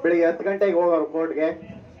ಬೆಳಿಗ್ಗೆ 10 ಗಂಟೆಗೆ ಹೋಗೋರು ಕೋರ್ಟ್ಗೆ,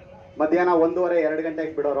 ಮಧ್ಯಾಹ್ನ 1:30, 2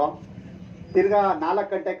 ಗಂಟೆಗೆ ಬಿಡೋರು, ತಿರ್ಗಾ 4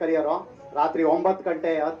 ಗಂಟೆಗೆ ಕರೆಯೋರು, ರಾತ್ರಿ 9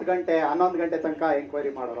 ಗಂಟೆ, 10 ಗಂಟೆ, 11 ಗಂಟೆ ತನಕ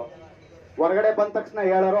ಎಂಕ್ವೈರಿ ಮಾಡೋರು. ಹೊರಗಡೆ ಬಂದ ತಕ್ಷಣ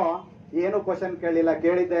ಹೇಳೋರು, ಏನು ಕ್ವಶನ್ ಕೇಳಿಲ್ಲ,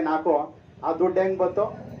 ಕೇಳಿದ್ದೆ 4, ಆ ದುಡ್ಡು ಹೆಂಗ್ ಬಂತು,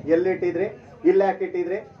 ಎಲ್ಲಿಟ್ಟಿದ್ರಿ, ಇಲ್ಲ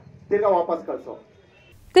ಯಾಕಿಟ್ಟಿದ್ರಿ, ತಿರ್ಗಾ ವಾಪಸ್ ಕಳಿಸು.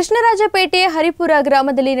 ಕೃಷ್ಣರಾಜಪೇಟೆ ಹರಿಪುರ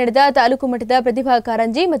ಗ್ರಾಮದಲ್ಲಿ ನಡೆದ ತಾಲೂಕು ಮಟ್ಟದ ಪ್ರತಿಭಾ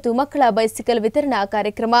ಕಾರಂಜಿ ಮತ್ತು ಮಕ್ಕಳ ಬೈಸಿಕಲ್ ವಿತರಣಾ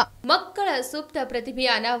ಕಾರ್ಯಕ್ರಮ. ಮಕ್ಕಳ ಸೂಕ್ತ ಪ್ರತಿಭೆಯ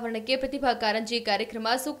ಅನಾವರಣಕ್ಕೆ ಪ್ರತಿಭಾ ಕಾರಂಜಿ ಕಾರ್ಯಕ್ರಮ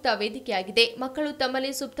ಸೂಕ್ತ ವೇದಿಕೆಯಾಗಿದೆ. ಮಕ್ಕಳು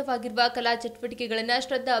ತಮ್ಮಲ್ಲಿ ಸೂಕ್ತವಾಗಿರುವ ಕಲಾ ಚಟುವಟಿಕೆಗಳನ್ನು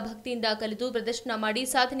ಶ್ರದ್ಧಾ ಭಕ್ತಿಯಿಂದ ಕಲಿತು ಪ್ರದರ್ಶನ ಮಾಡಿ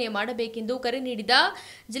ಸಾಧನೆ ಮಾಡಬೇಕೆಂದು ಕರೆ ನೀಡಿದ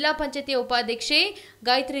ಜಿಲ್ಲಾ ಪಂಚಾಯತಿ ಉಪಾಧ್ಯಕ್ಷೆ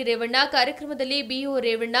ಗಾಯತ್ರಿ ರೇವಣ್ಣ, ಕಾರ್ಯಕ್ರಮದಲ್ಲಿ ಬಿಇಒ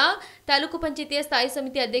ರೇವಣ್ಣ, ತಾಲೂಕು ಪಂಚಾಯತಿಯ ಸ್ಥಾಯಿ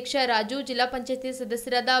ಸಮಿತಿ ಅಧ್ಯಕ್ಷ ರಾಜು, ಜಿಲ್ಲಾ ಪಂಚಾಯತಿ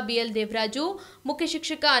ಸದಸ್ಯರಾದ ಬಿಎಲ್ ದೇವರಾಜು, ಮುಖ್ಯ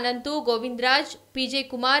ಶಿಕ್ಷಕ ಅನಂತು, ಗೋವಿಂದರಾಜ್, ಪಿಜೆ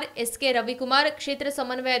ಕುಮಾರ್, ಎಸ್ಕೆ ರವಿಕುಮಾರ್, ಕ್ಷೇತ್ರ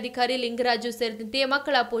ಸಮನ್ವಯ ಅಧಿಕಾರಿ ಲಿಂಗರಾಜು ಸೇರಿದಂತೆ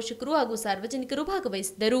ಮಕ್ಕಳ ಪೋಷಕರು ಹಾಗೂ ಸಾರ್ವಜನಿಕರು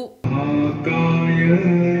ಭಾಗವಹಿಸಿದ್ದರು.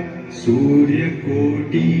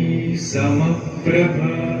 ಸೂರ್ಯಕೋಟಿ ಸಮಪ್ರಭ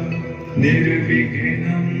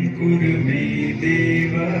ನಿರ್ವಿಘ್ನಂ ಕುರು ಮೇ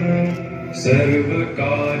ದೇವ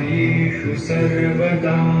ಸರ್ವಕಾರ್ಯೇಷು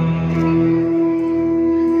ಸರ್ವದಾ.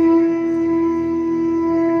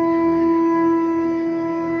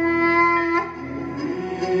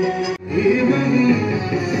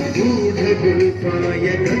 गूढगुल्फाय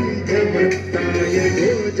गन्धवत्ताय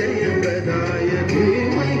गोजयप्रदाय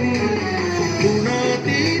धीमहि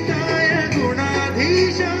गुणातीताय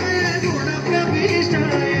गुणाधीशाय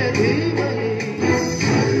गुणप्रविष्टाय धीमहि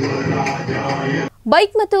सर्वराजाय.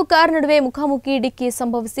 ಬೈಕ್ ಮತ್ತು ಕಾರ್ ನಡುವೆ ಮುಖಾಮುಖಿ ಡಿಕ್ಕಿ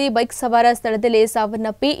ಸಂಭವಿಸಿ ಬೈಕ್ ಸವಾರ ಸ್ಥಳದಲ್ಲೇ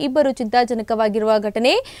ಸಾವನ್ನಪ್ಪಿ ಇಬ್ಬರು ಚಿಂತಾಜನಕವಾಗಿರುವ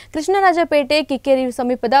ಘಟನೆ ಕೃಷ್ಣರಾಜಪೇಟೆ ಕಿಕ್ಕೇರಿ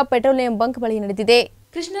ಸಮೀಪದ ಪೆಟ್ರೋಲಿಯಂ ಬಂಕ್ ಬಳಿ ನಡೆದಿದೆ.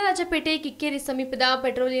 ಕೃಷ್ಣರಾಜಪೇಟೆ ಕಿಕ್ಕೇರಿ ಸಮೀಪದ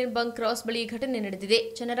ಪೆಟ್ರೋಲಿಯಂ ಬಂಕ್ ಕ್ರಾಸ್ ಬಳಿ ಘಟನೆ ನಡೆದಿದೆ.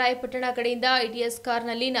 ಚನ್ನರಾಯಪಟ್ಟಣ ಕಡೆಯಿಂದ ಇಟಿಎಸ್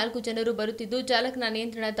ಕಾರ್ನಲ್ಲಿ 4 ಜನರು ಬರುತ್ತಿದ್ದು ಚಾಲಕನ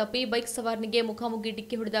ನಿಯಂತ್ರಣ ತಪ್ಪಿ ಬೈಕ್ ಸವಾರನಿಗೆ ಮುಖಾಮುಖಿ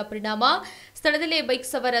ಡಿಕ್ಕಿ ಹೊಡೆದ ಪರಿಣಾಮ ಸ್ಥಳದಲ್ಲೇ ಬೈಕ್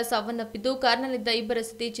ಸವಾರ ಸಾವನ್ನಪ್ಪಿದ್ದು ಕಾರ್ನಲ್ಲಿದ್ದ ಇಬ್ಬರ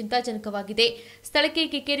ಸ್ಥಿತಿ ಚಿಂತಾಜನಕವಾಗಿದೆ. ಸ್ಥಳಕ್ಕೆ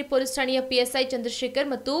ಕಿಕ್ಕೇರಿ ಪೊಲೀಸ್ ಠಾಣೆಯ ಪಿಎಸ್ಐ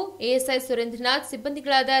ಚಂದ್ರಶೇಖರ್ ಮತ್ತು ಎಎಸ್ಐ ಸುರೇಂದ್ರನಾಥ್,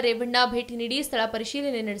 ಸಿಬ್ಬಂದಿಗಳಾದ ರೇವಣ್ಣ ಭೇಟಿ ನೀಡಿ ಸ್ಥಳ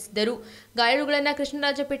ಪರಿಶೀಲನೆ ನಡೆಸಿದರು. ಗಾಯಾಳುಗಳನ್ನು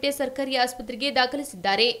ಕೃಷ್ಣರಾಜಪೇಟೆ ಸರ್ಕಾರಿ ಆಸ್ಪತ್ರೆಗೆ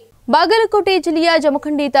ದಾಖಲಿಸಿದ್ದಾರೆ. ಬಾಗಲಕೋಟೆ ಜಿಲ್ಲೆಯ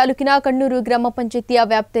ಜಮಖಂಡಿ ತಾಲೂಕಿನ ಕಣ್ಣೂರು ಗ್ರಾಮ ಪಂಚಾಯಿತಿಯ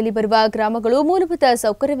ವ್ಯಾಪ್ತಿಯಲ್ಲಿ ಬರುವ ಗ್ರಾಮಗಳು ಮೂಲಭೂತ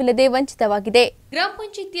ಸೌಕರ್ಯವಿಲ್ಲದೆ ವಂಚಿತವಾಗಿದೆ. ಗ್ರಾಮ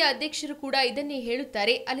ಪಂಚಾಯಿತಿಯ ಅಧ್ಯಕ್ಷರು ಕೂಡ ಇದನ್ನೇ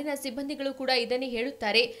ಹೇಳುತ್ತಾರೆ, ಅಲ್ಲಿನ ಸಿಬ್ಬಂದಿಗಳು ಕೂಡ ಇದನ್ನೇ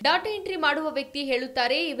ಹೇಳುತ್ತಾರೆ. ಡಾಟಾ ಎಂಟ್ರಿ ಮಾಡುವ ವ್ಯಕ್ತಿ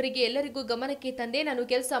ಹೇಳುತ್ತಾರೆ, ಇವರಿಗೆ ಎಲ್ಲರಿಗೂ ಗಮನಕ್ಕೆ ತಂದೆ ನಾನು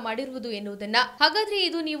ಕೆಲಸ ಮಾಡಿರುವುದು ಎನ್ನುವುದನ್ನ. ಹಾಗಾದ್ರೆ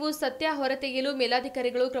ಇದು ನೀವು ಸತ್ಯ ಹೊರತೆಗೆಯಲು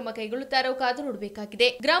ಮೇಲಾಧಿಕಾರಿಗಳು ಕ್ರಮ ಕೈಗೊಳ್ಳುತ್ತಾರೋ ಕಾದು ನೋಡಬೇಕಾಗಿದೆ.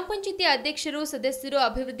 ಗ್ರಾಮ ಪಂಚಾಯಿತಿಯ ಅಧ್ಯಕ್ಷರು, ಸದಸ್ಯರು,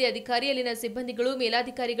 ಅಭಿವೃದ್ಧಿ ಅಧಿಕಾರಿ, ಅಲ್ಲಿನ ಸಿಬ್ಬಂದಿಗಳು,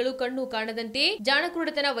 ಮೇಲಾಧಿಕಾರಿಗಳು ಕಣ್ಣು ಕಾಣದಂತೆ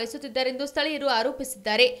ಜಾಣಕುರುಡತನ ವಹಿಸುತ್ತಿದ್ದಾರೆಂದು ಸ್ಥಳೀಯರು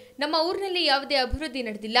ಆರೋಪಿಸಿದ್ದಾರೆ. ನಮ್ಮ ಊರಿನಲ್ಲಿ ಯಾವುದೇ ಅಭಿವೃದ್ಧಿ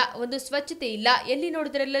ನಡೆದಿಲ್ಲ, ಒಂದು ಸ್ವಚ್ಛತೆ ಇಲ್ಲ, ಎಲ್ಲಿ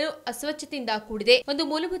ನೋಡಿದರೆಲ್ಲೂ ಅಸ್ವಚ್ಛತೆಯಿಂದ ಕೂಡಿದೆ, ಒಂದು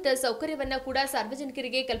ಮೂಲಭೂತ ಸೌಕರ್ಯವನ್ನ ಕೂಡ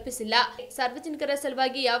ಸಾರ್ವಜನಿಕರಿಗೆ ಕಲ್ಪಿಸಿಲ್ಲ. ಸಾರ್ವಜನಿಕರ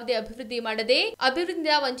ಸಲುವಾಗಿ ಯಾವುದೇ ಅಭಿವೃದ್ಧಿ ಮಾಡದೆ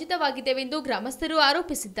ಅಭಿವೃದ್ಧಿಯಿಂದ ವಂಚಿತವಾಗಿದ್ದೇವೆ ಎಂದು ಗ್ರಾಮಸ್ಥರು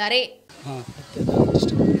ಆರೋಪಿಸಿದ್ದಾರೆ.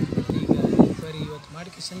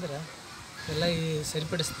 ಎಲ್ಲ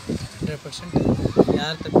ಸರಿಪಡಿಸ್ತಾರೆ 100%.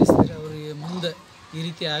 ಯಾರು ತಪ್ಪಿಸ್ತಾರೆ ಅವ್ರಿಗೆ ಮುಂದೆ ಈ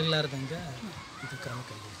ರೀತಿ ಆಗಲಾರ್ದಂಗೆ ಇದು ಕ್ರಮ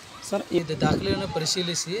ಕೈಗೊಳ್ತೀವಿ ಸರ್. ಇದು ದಾಖಲೆಯನ್ನು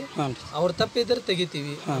ಪರಿಶೀಲಿಸಿ ಅವ್ರು ತಪ್ಪಿದ್ರೆ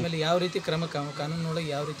ತೆಗಿತೀವಿ. ಆಮೇಲೆ ಯಾವ ರೀತಿ ಕಾನೂನೊಳಗೆ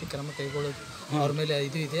ಯಾವ ರೀತಿ ಕ್ರಮ ಕೈಗೊಳ್ಳೋದು ಅವ್ರ ಮೇಲೆ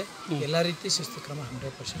ಇದು ಇದೆ. ಎಲ್ಲ ರೀತಿ ಶಿಸ್ತು ಕ್ರಮ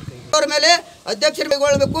 100% ಕೈಗೊಳ್ಳಿ. ಅವ್ರ ಮೇಲೆ ಅಧ್ಯಕ್ಷರು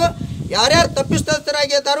ಕೈಗೊಳ್ಳಬೇಕು. ಯಾರ್ಯಾರು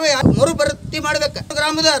ತಪ್ಪಿಸ್ತರಾಗಿರ್ತಾರೋ ಮರುಭರ್ತಿ ಮಾಡ್ಬೇಕು.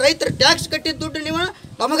 ಗ್ರಾಮದ ರೈತರು ಟ್ಯಾಕ್ಸ್ ಕಟ್ಟಿದ ದುಡ್ಡು ನೀವು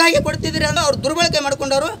ತಮಗಾಗಿ ಕೊಡ್ತಿದ್ದೀರಿ ಅಂತ ಅವ್ರು ದುರ್ಬಳಕೆ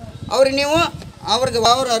ಮಾಡ್ಕೊಂಡವರು. ಅವ್ರಿಗೆ ನೀವು ಅವ್ರಿಗೆ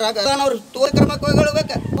ಅವ್ರು ಕ್ರಮ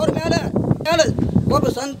ಕೈಗೊಳ್ಬೇಕು. ಅವ್ರ ಮೇಲೆ ಒಬ್ಬ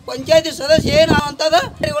ಪಂಚಾಯತಿ ಸದಸ್ಯ ಏನು ಅಂತದ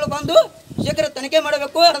ಬಂದು ಶೀಘ್ರ ತನಿಖೆ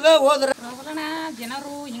ಮಾಡಬೇಕು. ಹೋದ್ರೆ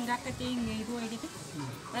ಜನರು ಹಿಂಗಾಕತಿ ಹಿಂಗೆ ಇದು ಆಗೈತಿ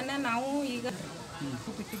ನಾವು ಈಗ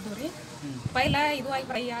ಬಿಟ್ಟಿದ್ದು ರೀ. ಪೈಲ ಇದು ಆಗಿ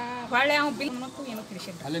ಹೊಳೆ ಅವ್ ಬಿಲ್ ಮತ್ತು ಏನೋ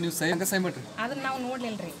ತಿಳಿಸಿದ್ರು. ಅಲ್ಲೇ ನೀವು ಸೈ ಮಾಡ್ರಿ. ಅದನ್ನ ನಾವು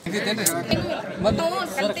ನೋಡ್ಲಿಲ್ರಿ.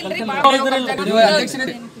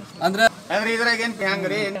 ಅಂದ್ರೆ ಇದ್ರಾಗ ಏನು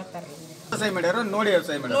ಹಂಗ್ರಿ ಸೈ ಮಾಡ್ಯಾರ ನೋಡಿ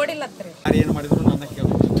ಸೈ ಮಾಡ್ಯಾರ ನೋಡಿಲ್ಲತ್ರಿ. ಏನು ಮಾಡಿದ್ರು ನನ್ನ ಕೇಳಿ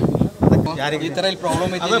ಯಾರಿಗೆ ಈ ಥರ ಇಲ್ಲಿ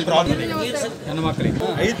ಪ್ರಾಬ್ಲಮ್ ಐತಿ. ಹೆಣ್ಣು ಮಕ್ಕಳಿಗೆ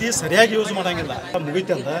 5 ದಿವಸ ಸರಿಯಾಗಿ ಯೂಸ್ ಮಾಡಂಗಿಲ್ಲ.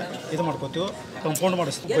 ಮುಗಿತು ಅಂತ ಇದು ಮಾಡ್ಕೋತೀವಿ, ಕಂಪೌಂಡ್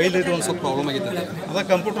ಮಾಡಿಸ್ತೀವಿ. ಬೈಲ್ ಇದು ಒಂದು ಸ್ವಲ್ಪ ಪ್ರಾಬ್ಲಮ್ ಆಗೈತೆ. ಅದ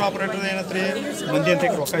ಕಂಪ್ಯೂಟರ್ ಆಪರೇಟರ್ ಏನತ್ರಿ ಮಂದಿ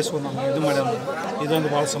ಅಂತ ರೊಕ್ಕ ಇಸ್ಕೊಂಡು ನಾವು ಇದು ಮಾಡ್ಯಾನ. ಇದೊಂದು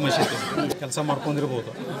ಭಾಳ ಸಮಸ್ಯೆ ಐತಿ. ಕೆಲಸ ಮಾಡ್ಕೊಂಡಿರ್ಬೋದು.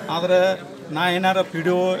 ಆದ್ರೆ ನಾ ಏನಾರ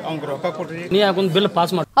PDO ಅವ್ನಿಗೆ ರೊಕ್ಕ ಕೊಟ್ರಿ ನೀ ಒಂದು ಬಿಲ್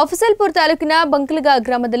ಪಾಸ್ ಮಾಡಿ. ಅಫಜಲ್ಪುರ ತಾಲೂಕಿನ ಬಂಕಲ್ಗಾ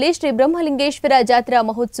ಗ್ರಾಮದಲ್ಲಿ ಶ್ರೀ ಬ್ರಹ್ಮಲಿಂಗೇಶ್ವರ ಜಾತ್ರಾ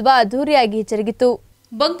ಮಹೋತ್ಸವ ಅದ್ದೂರಿಯಾಗಿ ಜರುಗಿತು.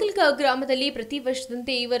 ಬಂಕಲ್ಗಾ ಗ್ರಾಮದಲ್ಲಿ ಪ್ರತಿ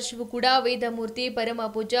ವರ್ಷದಂತೆ ಈ ವರ್ಷವೂ ಕೂಡ ವೇದಮೂರ್ತಿ ಪರಮ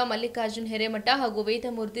ಪೂಜ್ಯ ಮಲ್ಲಿಕಾರ್ಜುನ್ ಹಿರೇಮಠ ಹಾಗೂ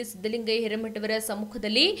ವೇದಮೂರ್ತಿ ಸಿದ್ದಲಿಂಗಯ್ಯ ಹಿರೇಮಠವರ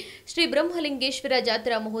ಸಮ್ಮುಖದಲ್ಲಿ ಶ್ರೀ ಬ್ರಹ್ಮಲಿಂಗೇಶ್ವರ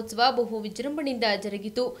ಜಾತ್ರಾ ಮಹೋತ್ಸವ ಬಹು ವಿಜೃಂಭಣೆಯಿಂದ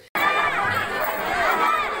ಜರುಗಿತು.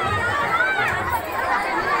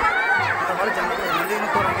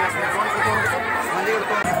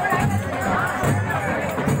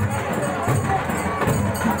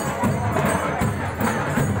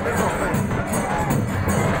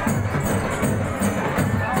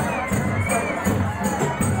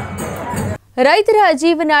 ರೈತರ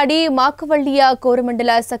ಜೀವನಾಡಿ ಮಾಕವಳ್ಳಿಯ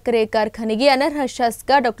ಕೋರಮಂಡಲ ಸಕ್ಕರೆ ಕಾರ್ಖಾನೆಗೆ ಅನರ್ಹ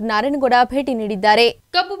ಶಾಸಕ ಡಾ ನಾರಾಯಣಗೌಡ ಭೇಟಿ ನೀಡಿದ್ದಾರೆ.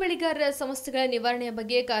 ಕಬ್ಬು ಬೆಳೆಗಾರರ ಸಮಸ್ಯೆಗಳ ನಿವಾರಣೆಯ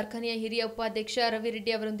ಬಗ್ಗೆ ಕಾರ್ಖಾನೆಯ ಹಿರಿಯ ಉಪಾಧ್ಯಕ್ಷ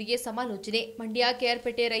ರವಿರೆಡ್ಡಿ ಅವರೊಂದಿಗೆ ಸಮಾಲೋಚನೆ. ಮಂಡ್ಯ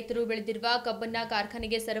ಕೆಆರ್ಪೇಟೆ ರೈತರು ಬೆಳೆದಿರುವ ಕಬ್ಬನ್ನ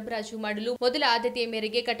ಕಾರ್ಖಾನೆಗೆ ಸರಬರಾಜು ಮಾಡಲು ಮೊದಲ ಆದ್ಯತೆಯ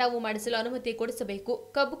ಮೇರೆಗೆ ಕಟಾವು ಮಾಡಿಸಲು ಅನುಮತಿ ಕೊಡಿಸಬೇಕು.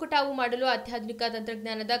 ಕಬ್ಬು ಕಟಾವು ಮಾಡಲು ಅತ್ಯಾಧುನಿಕ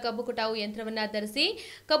ತಂತ್ರಜ್ಞಾನದ ಕಬ್ಬು ಕಟಾವು ಯಂತ್ರವನ್ನ ತರಿಸಿ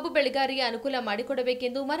ಕಬ್ಬು ಬೆಳೆಗಾರರಿಗೆ ಅನುಕೂಲ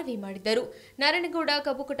ಮಾಡಿಕೊಡಬೇಕೆಂದು ಮನವಿ ಮಾಡಿದರು. ನಾರಾಯಣಗೌಡ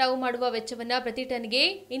ಕಬ್ಬು ಕಟಾವು ಮಾಡುವ ವೆಚ್ಚವನ್ನ ಪ್ರತಿ ಟನ್ಗೆ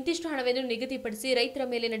ಇಂತಿಷ್ಟು ಹಣವೆಂದು ನಿಗದಿಪಡಿಸಿ ರೈತರ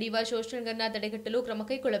ಮೇಲೆ ನಡೆಯುವ ಶೋಷಣೆಗಳನ್ನು ತಡೆಗಟ್ಟಲು ಕ್ರಮ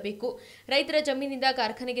ಕೈಗೊಳ್ಳಬೇಕು. ರೈತರ ಜಮೀನಿಂದ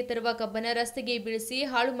ಕಾರ್ಖಾನೆಗೆ ತರುವ ಕಬ್ಬನ್ನ ರಸ್ತೆಗೆ ಬೀಳಿಸಿ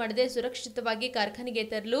ಹಾಳು ಮಾಡದೆ ಸುರಕ್ಷಿತವಾಗಿ ಕಾರ್ಖಾನೆಗೆ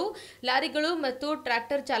ತರಲು ಲಾರಿಗಳು ಮತ್ತು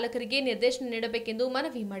ಟ್ರ್ಯಾಕ್ಟರ್ ಚಾಲಕರಿಗೆ ನಿರ್ದೇಶನ ನೀಡಬೇಕೆಂದು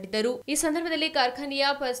ಮನವಿ ಮಾಡಿದರು. ಈ ಸಂದರ್ಭದಲ್ಲಿ ಕಾರ್ಖಾನೆಯ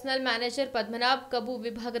ಪರ್ಸನಲ್ ಮ್ಯಾನೇಜರ್ ಪದ್ಮನಾಭ್, ಕಬ್ಬು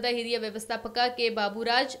ವಿಭಾಗದ ಹಿರಿಯ ವ್ಯವಸ್ಥಾಪಕ ಕೆ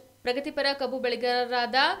ಬಾಬುರಾಜ್, ಪ್ರಗತಿಪರ ಕಬ್ಬು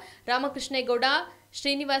ಬೆಳೆಗಾರರಾದ ರಾಮಕೃಷ್ಣೇಗೌಡ,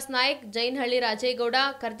 ಶ್ರೀನಿವಾಸ್ ನಾಯಕ್, ಜೈನಹಳ್ಳಿ ರಾಜೇಗೌಡ,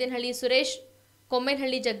 ಕರ್ದೇನಹಳ್ಳಿ ಸುರೇಶ್,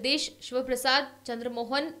 ಕೊಮ್ಮೇನಹಳ್ಳಿ ಜಗದೀಶ್, ಶಿವಪ್ರಸಾದ್,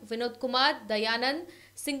 ಚಂದ್ರಮೋಹನ್, ವಿನೋದ್ ಕುಮಾರ್, ದಯಾನಂದ್,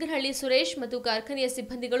 ಸಿಂಗನಹಳ್ಳಿ ಸುರೇಶ್ ಮತ್ತು ಕಾರ್ಖಾನೆಯ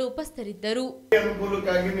ಸಿಬ್ಬಂದಿಗಳು ಉಪಸ್ಥಿತರಿದ್ದರು.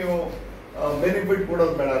 ಅನುಕೂಲಕ್ಕಾಗಿ ನೀವು ಬೆನಿಫಿಟ್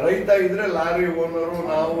ಕೊಡೋದು ಬೇಡ. ರೈತ ಇದ್ರೆ ಲಾರಿ ಓನರು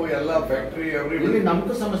ನಾವು ಎಲ್ಲ ಫ್ಯಾಕ್ಟ್ರಿ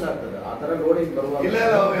ನಮ್ಗೂ ಸಮಸ್ಯೆ ಆಗ್ತದೆ. ಆ ತರ ಲೋಡಿಂಗ್ ಬರುವಾಗ ಇಲ್ಲ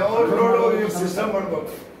ಸಿಸ್ಟಮ್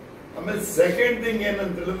ಮಾಡ್ಬೇಕು. ಆಮೇಲೆ ಸೆಕೆಂಡ್ ಥಿಂಗ್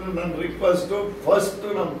ಏನಂತ ಹೇಳಿದ್ರೆ ನನ್ನ ರಿಕ್ವೆಸ್ಟ್ ಫಸ್ಟ್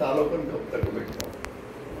ನಮ್ಮ ತಾಲೂಕನ್ನು ಕಬ್ಬು ತಗೋಬೇಕು.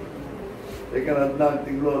 ಯಾಕಂದ್ರೆ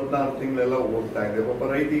 16 ತಿಂಗಳೆಲ್ಲ ಹೋಗ್ತಾ ಇದೆ.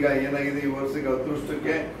 ಪಾಪ ರೈತಿಗ ಏನಾಗಿದೆ ಈ ವರ್ಷಕ್ಕೆ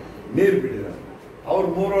ಅದೃಷ್ಟಕ್ಕೆ ನೀರು ಬಿಟ್ಟಿದ್ದಾರೆ. ಅವ್ರು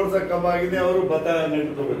 3 ವರ್ಷ ಕಬ್ಬಾಗಿದೆ, ಅವರು ಭತ್ತ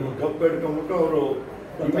ನೆಟ್ಕೋಬೇಕು. ಕಬ್ಬು ಇಟ್ಕೊಂಡ್ಬಿಟ್ಟು ಅವರು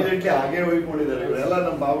ಇಮಿಡಿಯೇಟ್ಲಿ ಹಾಗೆ ಹೋಗ್ಕೊಂಡಿದ್ದಾರೆ. ಇವರೆಲ್ಲ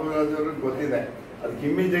ನಮ್ಮ ಬಾಬುರಾಜವ್ರಿಗೆ ಗೊತ್ತಿದೆ. ಅದಕ್ಕೆ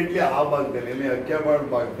ಇಮಿಡಿಯೇಟ್ಲಿ ಆ ಭಾಗದಲ್ಲಿ ಇಲ್ಲಿ ಅಕ್ಕಿಯಾಬಾಳ್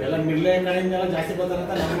ಭಾಗದಲ್ಲಿ ಎಲ್ಲ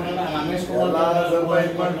ಸ್ವಲ್ಪ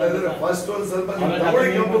ಇದು ಮಾಡ್ತಾ ಇದ್ರೆ ಫಸ್ಟ್ ಒಂದು ಸ್ವಲ್ಪ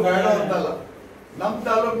ಕಬ್ಬು ಬೇಡ ಅಂತಲ್ಲ, ನಮ್ಮ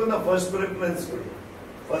ತಾಲೂಕನ್ನ ಫಸ್ಟ್ ಪ್ರಿಫರೆನ್ಸ್ ಕೊಡಿ.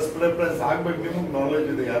 ಫಸ್ಟ್ ಪ್ರಿಫರೆನ್ಸ್ ಆಗ್ಬೇಕು. ನಿಮಗೆ ನಾಲೆಜ್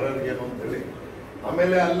ಇದೆ ಯಾರ್ಯಾರಿಗೇನು ಅಂತೇಳಿ.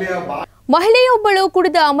 ಆಮೇಲೆ ಅಲ್ಲಿ ಮಹಿಳೆಯೊಬ್ಬಳು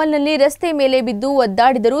ಕುಡಿದ ಅಮಲ್ನಲ್ಲಿ ರಸ್ತೆ ಮೇಲೆ ಬಿದ್ದು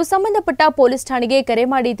ಒದ್ದಾಡಿದರೂ ಸಂಬಂಧಪಟ್ಟ ಪೊಲೀಸ್ ಠಾಣೆಗೆ ಕರೆ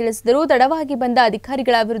ಮಾಡಿ ತಿಳಿಸಿದರೂ ತಡವಾಗಿ ಬಂದ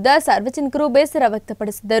ಅಧಿಕಾರಿಗಳ ವಿರುದ್ಧ ಸಾರ್ವಜನಿಕರು ಬೇಸರ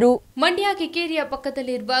ವ್ಯಕ್ತಪಡಿಸಿದರು. ಮಂಡ್ಯ ಕಿಕ್ಕೇರಿಯ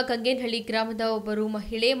ಪಕ್ಕದಲ್ಲಿರುವ ಗಂಗೇನಹಳ್ಳಿ ಗ್ರಾಮದ ಒಬ್ಬರು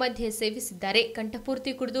ಮಹಿಳೆ ಮಧ್ಯೆ ಸೇವಿಸಿದ್ದಾರೆ.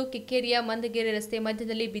 ಕಂಠಪೂರ್ತಿ ಕುಡಿದು ಕಿಕ್ಕೇರಿಯ ಮಂದಗೆರೆ ರಸ್ತೆ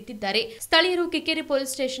ಮಧ್ಯದಲ್ಲಿ ಬಿದ್ದಿದ್ದಾರೆ. ಸ್ಥಳೀಯರು ಕಿಕ್ಕೇರಿ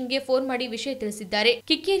ಪೊಲೀಸ್ ಸ್ಟೇಷನ್ಗೆ ಫೋನ್ ಮಾಡಿ ವಿಷಯ ತಿಳಿಸಿದ್ದಾರೆ.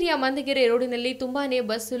 ಕಿಕ್ಕೇರಿಯ ಮಂದಗೆರೆ ರೋಡಿನಲ್ಲಿ ತುಂಬಾನೇ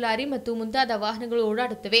ಬಸ್ಸು, ಲಾರಿ ಮತ್ತು ಮುಂತಾದ ವಾಹನಗಳು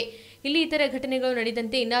ಓಡಾಡುತ್ತವೆ. ಇಲ್ಲಿ ಇತರ ಘಟನೆಗಳು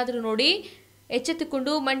ನಡೆದಂತೆ ಇನ್ನಾದರೂ ನೋಡಿ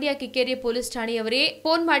ಎಚ್ಚೆತ್ತುಕೊಂಡು ಮಂಡ್ಯ ಕಿಕ್ಕೇರಿ ಪೊಲೀಸ್ ಠಾಣೆಯವರೇ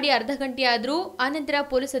ಫೋನ್ ಮಾಡಿ ಅರ್ಧ ಗಂಟೆ ಆದರೂ ಆನಂತರ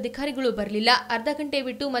ಪೊಲೀಸ್ ಅಧಿಕಾರಿಗಳು ಬರಲಿಲ್ಲ. ಅರ್ಧ ಗಂಟೆ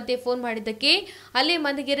ಬಿಟ್ಟು ಮತ್ತೆ ಫೋನ್ ಮಾಡಿದ್ದಕ್ಕೆ ಅಲ್ಲೇ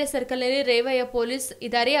ಮಂದಗೆರೆ ಸರ್ಕಲ್ನಲ್ಲಿ ರೇವಯ್ಯ ಪೊಲೀಸ್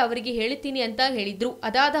ಇದ್ದಾರೆ, ಅವರಿಗೆ ಹೇಳಿದ್ದೀನಿ ಅಂತ ಹೇಳಿದ್ರು.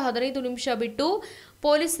 ಅದಾದ 15 ನಿಮಿಷ ಬಿಟ್ಟು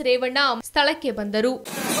ಪೊಲೀಸ್ ರೇವಣ್ಣ ಸ್ಥಳಕ್ಕೆ ಬಂದರು.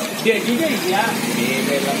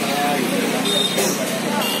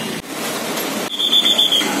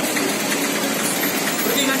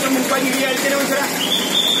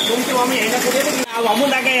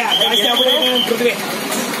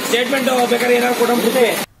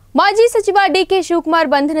 ಮಾಜಿ ಸಚಿವ ಡಿಕೆ ಶಿವಕುಮಾರ್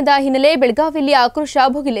ಬಂಧನದ ಹಿನ್ನೆಲೆ ಬೆಳಗಾವಿಯಲ್ಲಿ ಆಕ್ರೋಶ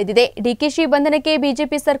ಭುಗಿಲೆದ್ದಿದೆ. ಡಿಕೆಶಿ ಬಂಧನಕ್ಕೆ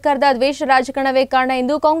ಬಿಜೆಪಿ ಸರ್ಕಾರದ ದ್ವೇಷ ರಾಜಕಾರಣವೇ ಕಾರಣ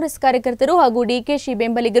ಎಂದು ಕಾಂಗ್ರೆಸ್ ಕಾರ್ಯಕರ್ತರು ಹಾಗೂ ಡಿಕೆಶಿ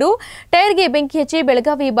ಬೆಂಬಲಿಗರು ಟೈರ್ಗೆ ಬೆಂಕಿ ಹಚ್ಚಿ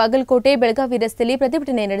ಬೆಳಗಾವಿ ಬಾಗಲಕೋಟೆ ಬೆಳಗಾವಿ ರಸ್ತೆಯಲ್ಲಿ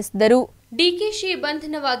ಪ್ರತಿಭಟನೆ ನಡೆಸಿದರು. ಡಿಕೆಶಿ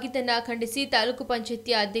ಬಂಧನವಾಗಿದ್ದನ್ನು ಖಂಡಿಸಿ ತಾಲೂಕು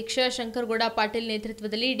ಪಂಚಾಯಿತಿ ಅಧ್ಯಕ್ಷ ಶಂಕರಗೌಡ ಪಾಟೀಲ್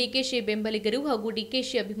ನೇತೃತ್ವದಲ್ಲಿ ಡಿಕೆಶಿ ಬೆಂಬಲಿಗರು ಹಾಗೂ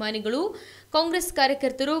ಡಿಕೆಶಿ ಅಭಿಮಾನಿಗಳು ಕಾಂಗ್ರೆಸ್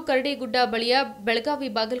ಕಾರ್ಯಕರ್ತರು ಕರಡಿಗುಡ್ಡ ಬಳಿಯ ಬೆಳಗಾವಿ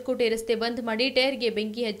ಬಾಗಲಕೋಟೆ ರಸ್ತೆ ಬಂದ್ ಮಾಡಿ ಟೈರ್ಗೆ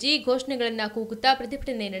ಬೆಂಕಿ ಹಚ್ಚಿ ಘೋಷಣೆಗಳನ್ನು ಕೂಗುತ್ತಾ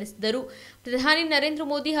ಪ್ರತಿಭಟನೆ ನಡೆಸಿದರು. ಪ್ರಧಾನಿ ನರೇಂದ್ರ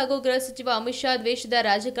ಮೋದಿ ಹಾಗೂ ಗೃಹ ಸಚಿವ ಅಮಿತ್ ಶಾ ದ್ವೇಷದ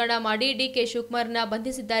ರಾಜಕಾರಣ ಮಾಡಿ ಡಿಕೆ ಶಿವಕುಮಾರ್ನ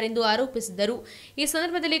ಬಂಧಿಸಿದ್ದಾರೆಂದು ಆರೋಪಿಸಿದರು. ಈ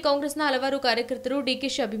ಸಂದರ್ಭದಲ್ಲಿ ಕಾಂಗ್ರೆಸ್ನ ಹಲವಾರು ಕಾರ್ಯಕರ್ತರು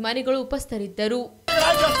ಡಿಕೆಶಿ ಅಭಿಮಾನಿಗಳು ಉಪಸ್ಥಿತರಿದ್ದರು.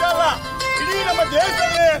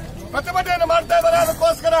 ಪ್ರತಿಭಟನೆ ಮಾಡ್ತಾ ಇದ್ದಾರೆ.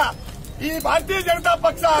 ಅದಕ್ಕೋಸ್ಕರ ಈ ಭಾರತೀಯ ಜನತಾ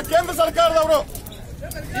ಪಕ್ಷ ಕೇಂದ್ರ ಸರ್ಕಾರದವರು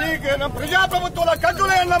ಈಗ ನಮ್ಮ ಪ್ರಜಾಪ್ರಭುತ್ವದ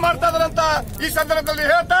ಕಗ್ಗೊಲೆಯನ್ನ ಮಾಡ್ತಾ ಇದ್ದಾರೆ ಅಂತ ಈ ಸಂದರ್ಭದಲ್ಲಿ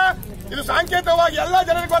ಹೇಳ್ತಾ, ಇದು ಸಾಂಕೇತಿಕವಾಗಿ ಎಲ್ಲ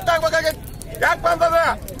ಜನರಿಗೆ ಗೊತ್ತಾಗಬೇಕಾಗಿ ಯಾಕೆ ಅಂತಂದ್ರೆ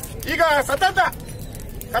ಈಗ ಸತತ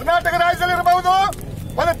ಕರ್ನಾಟಕ ರಾಜ್ಯದಲ್ಲಿರಬಹುದು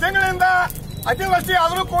ಒಂದು ತಿಂಗಳಿಂದ ಅತಿವೃಷ್ಟಿ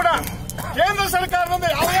ಆದರೂ ಕೂಡ ಕೇಂದ್ರ ಸರ್ಕಾರದಿಂದ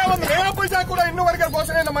ಯಾವುದೇ ಒಂದು ನೇರ ಪೂಜಾ ಕೂಡ ಇನ್ನೂವರೆಗೆ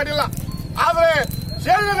ಘೋಷಣೆಯನ್ನು ಮಾಡಿಲ್ಲ. ಆದರೆ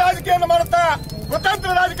ಸೇರಿದ ರಾಜಕೀಯ ಮಾಡುತ್ತಾ ಸ್ವತಂತ್ರ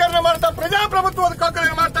ರಾಜಕಾರಣ ಮಾಡ್ತಾ ಪ್ರಜಾಪ್ರಭುತ್ವದ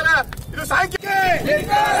ಕಗ್ಗೊಲೆ ಮಾಡ್ತಾರೆ. ಇದು ಸಾಂಕೇತಿಕ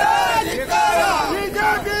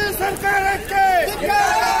ಬಿಜೆಪಿ ಸರ್ಕಾರಕ್ಕೆ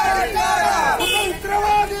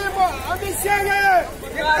ಕುತಂತ್ರವಾದಿ ಅಮಿತ್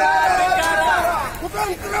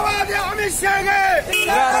ಶಾಗೆ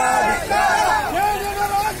ರಾಜಕಾರಣ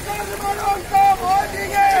ಮಾಡುವಂತ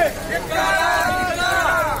ಮೋದಿಗೆ ಶಿವಕುಮಾರ್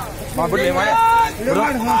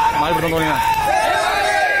ಅವರಿಗೆ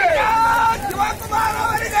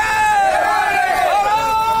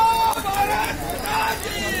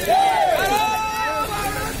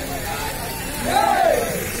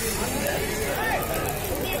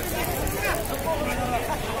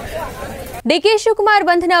ಡಿಕೆ ಶಿವಕುಮಾರ್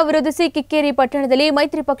ಬಂಧನ ವಿರೋಧಿಸಿ ಕಿಕ್ಕೇರಿ ಪಟ್ಟಣದಲ್ಲಿ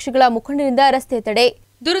ಮೈತ್ರಿ ಪಕ್ಷಗಳ ಮುಖಂಡರಿಂದ ರಸ್ತೆ ತಡೆ.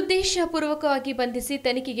 ದುರುದ್ದೇಶಪೂರ್ವಕವಾಗಿ ಬಂಧಿಸಿ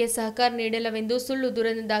ತನಿಖೆಗೆ ಸಹಕಾರ ನೀಡಲ್ಲವೆಂದು ಸುಳ್ಳು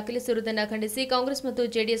ದೂರನ್ನು ದಾಖಲಿಸಿರುವುದನ್ನು ಖಂಡಿಸಿ ಕಾಂಗ್ರೆಸ್ ಮತ್ತು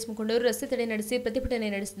ಜೆಡಿಎಸ್ ಮುಖಂಡರು ರಸ್ತೆ ತಡೆ ನಡೆಸಿ ಪ್ರತಿಭಟನೆ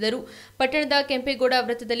ನಡೆಸಿದರು. ಪಟ್ಟಣದ ಕೆಂಪೇಗೌಡ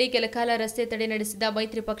ವೃತ್ತದಲ್ಲಿ ಕೆಲಕಾಲ ರಸ್ತೆ ತಡೆ ನಡೆಸಿದ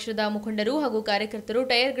ಮೈತ್ರಿ ಪಕ್ಷದ ಮುಖಂಡರು ಹಾಗೂ ಕಾರ್ಯಕರ್ತರು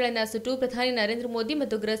ಟೈರ್ಗಳನ್ನು ಸುಟ್ಟು ಪ್ರಧಾನಿ ನರೇಂದ್ರ ಮೋದಿ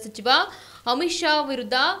ಮತ್ತು ಗೃಹ ಸಚಿವ ಅಮಿತ್ ಶಾ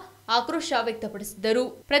ವಿರುದ್ಧ ಆಕ್ರೋಶ ವ್ಯಕ್ತಪಡಿಸಿದರು.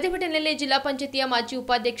 ಪ್ರತಿಭಟನೆಯಲ್ಲಿ ಜಿಲ್ಲಾ ಪಂಚಾಯತಿಯ ಮಾಜಿ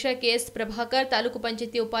ಉಪಾಧ್ಯಕ್ಷ ಕೆಎಸ್ ಪ್ರಭಾಕರ್, ತಾಲೂಕು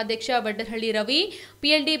ಪಂಚಾಯತಿ ಉಪಾಧ್ಯಕ್ಷ ವಡ್ಡರಹಳ್ಳಿ ರವಿ,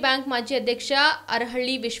 ಪಿಎಲ್ಡಿ ಬ್ಯಾಂಕ್ ಮಾಜಿ ಅಧ್ಯಕ್ಷ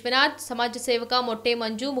ಅರಹಳ್ಳಿ ವಿಶ್ವನಾಥ್, ಸಮಾಜ ಸೇವಕ ಮೊಟ್ಟೆ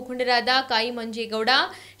ಮಂಜು, ಮುಖಂಡರಾದ ಕಾಯಿ ಮಂಜೇಗೌಡ,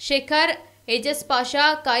 ಶೇಖರ್, ಏಜಸ್ ಪಾಷಾ,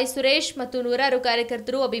 ಕಾಯಿ ಸುರೇಶ್ ಮತ್ತು ನೂರಾರು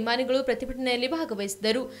ಕಾರ್ಯಕರ್ತರು ಅಭಿಮಾನಿಗಳು ಪ್ರತಿಭಟನೆಯಲ್ಲಿ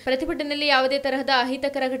ಭಾಗವಹಿಸಿದರು. ಪ್ರತಿಭಟನೆಯಲ್ಲಿ ಯಾವುದೇ ತರಹದ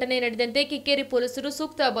ಅಹಿತಕರ ಘಟನೆ ನಡೆದಂತೆ ಕಿಕ್ಕೇರಿ ಪೊಲೀಸರು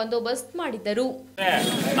ಸೂಕ್ತ ಬಂದೋಬಸ್ತ್ ಮಾಡಿದ್ದರು.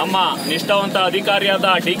 ನಮ್ಮ ನಿಷ್ಠಾವಂತ ಅಧಿಕಾರಿಯಾದ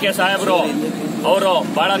ಡಿಕೆ ಸಾಹೇಬರು ಅವರು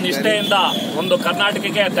ಬಹಳ ನಿಷ್ಠೆಯಿಂದ ಒಂದು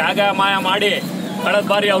ಕರ್ನಾಟಕಕ್ಕೆ ತ್ಯಾಗಮಾಯ ಮಾಡಿ ಕಳೆದ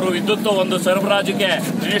ಬಾರಿ ಅವರು ವಿದ್ಯುತ್ ಒಂದು ಸರಬರಾಜಿಗೆ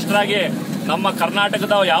ಮಿನಿಸ್ಟರ್ ಆಗಿ ನಮ್ಮ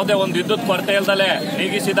ಕರ್ನಾಟಕದ ಯಾವುದೇ ಒಂದು ವಿದ್ಯುತ್ ಕೊರತೆ ಇಲ್ಲದಲೇ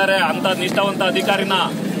ನೀಗಿಸಿದ್ದಾರೆ. ಅಂತ ನಿಷ್ಠಾವಂತ ಅಧಿಕಾರಿನ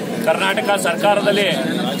ಕರ್ನಾಟಕ ಸರ್ಕಾರದಲ್ಲಿ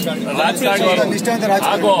ರಾಜಕಾರಣಿ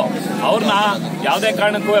ಹಾಗೂ ಅವ್ರನ್ನ ಯಾವುದೇ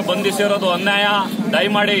ಕಾರಣಕ್ಕೂ ಬಂಧಿಸಿರೋದು ಅನ್ಯಾಯ.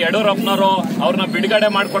 ದಯಮಾಡಿ ಯಡಿಯೂರಪ್ಪನವರು ಅವ್ರನ್ನ ಬಿಡುಗಡೆ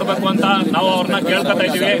ಮಾಡಿಕೊಡ್ಬೇಕು ಅಂತ ನಾವು ಅವ್ರನ್ನ ಕೇಳ್ಕೊತಾ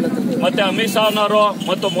ಇದ್ದೀವಿ. ಮತ್ತೆ ಅಮಿತ್ ಶಾ ಅವರು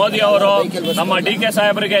ಮತ್ತು ಮೋದಿ ಅವರು ನಮ್ಮ ಡಿಕೆ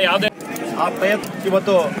ಸಾಹೇಬರಿಗೆ ಯಾವುದೇ ಆ ಪ್ರಯತ್ನ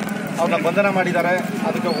ಇವತ್ತು ಅವ್ರನ್ನ ಬಂಧನ ಮಾಡಿದ್ದಾರೆ.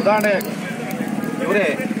 ಅದಕ್ಕೆ ಉದಾಹರಣೆ ಇವರೇ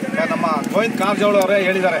ನಮ್ಮ ಗೋವಿಂದ ಕಾರಜೋಳ ಅವರೇ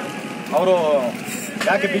ಹೇಳಿದ್ದಾರೆ. ಅವರು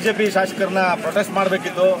ಯಾಕೆ ಬಿಜೆಪಿ ಶಾಸಕರನ್ನ ಪ್ರೊಟೆಸ್ಟ್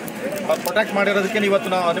ಮಾಡಬೇಕಿತ್ತು, ಪ್ರೊಟೆಕ್ಟ್ ಮಾಡಿರೋದಕ್ಕೆ ಇವತ್ತು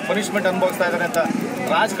ನಾವು ಅದು ಪನಿಷ್ಮೆಂಟ್ ಅನುಭವಿಸ್ತಾ ಇದ್ದಾರೆ ಅಂತ.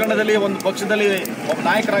 ರಾಜಕಾರಣದಲ್ಲಿ ಒಂದು ಪಕ್ಷದಲ್ಲಿ ಒಬ್ಬ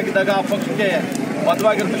ನಾಯಕರಾಗಿದ್ದಾಗ ಆ ಪಕ್ಷಕ್ಕೆ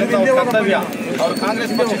ಬದ್ಧವಾಗಿರ್ತಕ್ಕಂಥ ಅವ್ರ ಕರ್ತವ್ಯ, ಅವರು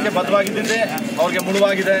ಕಾಂಗ್ರೆಸ್ ಪಕ್ಷಕ್ಕೆ ಬದ್ಧವಾಗಿದ್ದಿದ್ದೇ ಅವ್ರಿಗೆ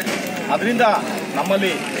ಮುಳುವಾಗಿದೆ. ಅದರಿಂದ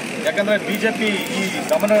ನಮ್ಮಲ್ಲಿ ಯಾಕಂದರೆ ಬಿಜೆಪಿ ಈ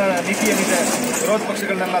ದಮನ ನೀತಿ ಏನಿದೆ, ವಿರೋಧ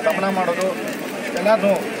ಪಕ್ಷಗಳನ್ನೆಲ್ಲ ದಮನ ಮಾಡೋದು,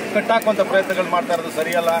 ಎಲ್ಲರೂ ಕಟ್ಟಾಕುವಂಥ ಪ್ರಯತ್ನಗಳು ಮಾಡ್ತಾ ಇರೋದು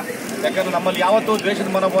ಸರಿಯಲ್ಲ. ಯಾಕಂದರೆ ನಮ್ಮಲ್ಲಿ ಯಾವತ್ತೂ ದ್ವೇಷದ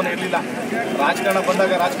ಮನೋಭಾವನೆ ಇರಲಿಲ್ಲ. ರಾಜಕಾರಣ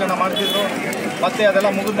ಬಂದಾಗ ರಾಜಕಾರಣ ಮಾಡ್ತಿದ್ರು, ಮತ್ತೆ ಅದೆಲ್ಲ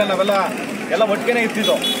ಮುಗಿದ್ಮೇಲೆ ನಾವೆಲ್ಲ ಒಟ್ಟಿಗೆ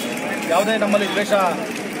ಇರ್ತಿದ್ದೋ. ಯಾವುದೇ ನಮ್ಮಲ್ಲಿ ದ್ವೇಷ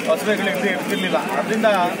ಇರ್ತಿರ್ಲಿಲ್ಲ. ಅದರಿಂದ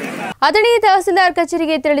ಅಥಣಿ ತಹಸೀಲ್ದಾರ್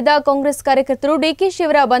ಕಚೇರಿಗೆ ತೆರಳಿದ ಕಾಂಗ್ರೆಸ್ ಕಾರ್ಯಕರ್ತರು ಡಿಕೆಶಿ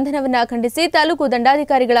ಅವರ ಬಂಧನವನ್ನು ಖಂಡಿಸಿ ತಾಲೂಕು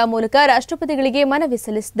ದಂಡಾಧಿಕಾರಿಗಳ ಮೂಲಕ ರಾಷ್ಟ್ರಪತಿಗಳಿಗೆ ಮನವಿ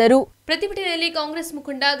ಸಲ್ಲಿಸಿದರು. ಪ್ರತಿಭಟನೆಯಲ್ಲಿ ಕಾಂಗ್ರೆಸ್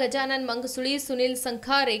ಮುಖಂಡ ಗಜಾನನ್ ಮಂಗಸುಳಿ, ಸುನಿಲ್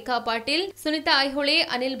ಸಂಖಾ, ರೇಖಾ ಪಾಟೀಲ್, ಸುನಿತಾ ಐಹೊಳೆ,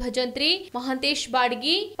 ಅನಿಲ್ ಭಜಂತ್ರಿ, ಮಹಾಂತೇಶ್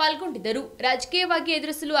ಬಾಡ್ಗಿ ಪಾಲ್ಗೊಂಡಿದ್ದರು. ರಾಜಕೀಯವಾಗಿ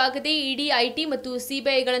ಎದುರಿಸಲು ಆಗದೆ ಇಡಿ, ಐಟಿ ಮತ್ತು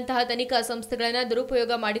ಸಿಬಿಐಗಳಂತಹ ತನಿಖಾ ಸಂಸ್ಥೆಗಳನ್ನು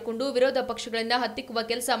ದುರುಪಯೋಗ ಮಾಡಿಕೊಂಡು ವಿರೋಧ ಪಕ್ಷಗಳನ್ನು ಹತ್ತಿಕ್ಕುವ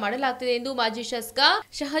ಕೆಲಸ ಮಾಡಲಾಗುತ್ತಿದೆ ಎಂದು ಮಾಜಿ ಶಾಸಕ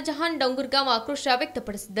ಶಹಜಹಾನ್ ಡೊಂಗುರ್ಗಾಮ್ ಆಕ್ರೋಶ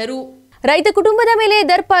ವ್ಯಕ್ತಪಡಿಸಿದರು. ರೈತ ಕುಟುಂಬದ ಮೇಲೆ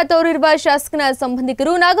ದರ್ಪ ತೋರಿರುವ ಶಾಸಕನ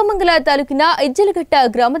ಸಂಬಂಧಿಕರು ನಾಗಮಂಗಲ ತಾಲೂಕಿನ ಇಜ್ಜಲಘಟ್ಟ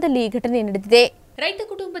ಗ್ರಾಮದಲ್ಲಿ ಘಟನೆ ನಡೆದಿದೆ. ರೈತ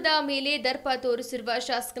ಕುಟುಂಬದ ಮೇಲೆ ದರ್ಪ ತೋರಿಸಿರುವ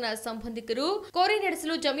ಶಾಸಕನ ಸಂಬಂಧಿಕರು ಕೋರೆ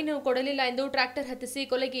ನಡೆಸಲು ಜಮೀನು ಕೊಡಲಿಲ್ಲ ಎಂದು ಟ್ರ್ಯಾಕ್ಟರ್ ಹತ್ತಿಸಿ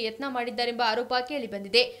ಕೊಲೆಗೆ ಯತ್ನ ಮಾಡಿದ್ದಾರೆಂಬ ಆರೋಪ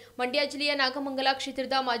ಕೇಳಿಬಂದಿದೆ. ಮಂಡ್ಯ ಜಿಲ್ಲೆಯ ನಾಗಮಂಗಲ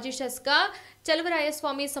ಕ್ಷೇತ್ರದ ಮಾಜಿ ಶಾಸಕ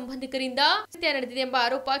ಚಲವರಾಯಸ್ವಾಮಿ ಸಂಬಂಧಿಕರಿಂದ ನಡೆದಿದೆ ಎಂಬ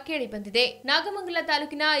ಆರೋಪ ಕೇಳಿಬಂದಿದೆ. ನಾಗಮಂಗಲ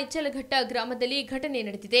ತಾಲೂಕಿನ ಇಚ್ಚಲಘಟ್ಟ ಗ್ರಾಮದಲ್ಲಿ ಘಟನೆ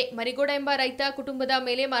ನಡೆದಿದೆ. ಮರಿಗೌಡ ಎಂಬ ರೈತ ಕುಟುಂಬದ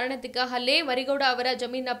ಮೇಲೆ ಮಾರಣಾಂತಿಕ ಹಲ್ಲೆ. ಮರಿಗೌಡ ಅವರ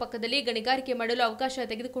ಜಮೀನಿನ ಪಕ್ಕದಲ್ಲಿ ಗಣಿಗಾರಿಕೆ ಮಾಡಲು ಅವಕಾಶ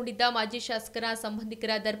ತೆಗೆದುಕೊಂಡಿದ್ದ ಮಾಜಿ ಶಾಸಕರ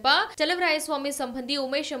ಸಂಬಂಧಿಕರ ದರ್ಪ ಚಲವರಾಯಸ್ವಾಮಿ ಸಂಬಂಧಿ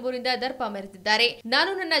ಉಮೇಶ್ ಎಂಬುವರಿಂದ ದರ್ಪ ಮೆರೆದಿದ್ದಾರೆ.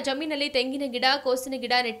 ನಾನು ನನ್ನ ಜಮೀನಲ್ಲಿ ತೆಂಗಿನ ಗಿಡ, ಕೋಸಿನ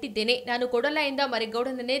ಗಿಡ ನೆಟ್ಟಿದ್ದೇನೆ. ನಾನು ಕೊಡಲ್ಲ ಎಂದ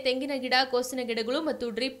ಮರಿಗೌಡನನ್ನೇ ತೆಂಗಿನ ಗಿಡ, ಕೋಸಿನ ಗಿಡಗಳು ಮತ್ತು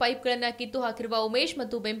ಡ್ರಿಪ್ ಪೈಪ್ಗಳನ್ನು ಕಿತ್ತು ಹಾಕಿರುವ ಉಮೇಶ್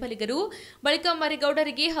ಮತ್ತು ಬೆಂಬಲಿಗರು ಬಳಿಕ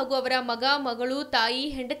ಮರಿಗೌಡರಿಗೆ ಹಾಗೂ ಅವರ ಮಗ, ಮಗಳು, ತಾಯಿ,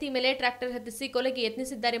 ಹೆಂಡತಿ ಮೇಲೆ ಟ್ರ್ಯಾಕ್ಟರ್ ಹತ್ತಿಸಿ ಕೊಲೆಗೆ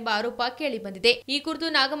ಯತ್ನಿಸಿದ್ದಾರೆಂಬ ಆರೋಪ ಕೇಳಿಬಂದಿದೆ. ಈ ಕುರಿತು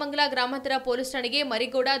ನಾಗಮಂಗಲ ಗ್ರಾಮಾಂತರ ಪೊಲೀಸ್ ಠಾಣೆಗೆ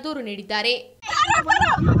ಮರಿಗೌಡ ದೂರು ನೀಡಿದ್ದಾರೆ.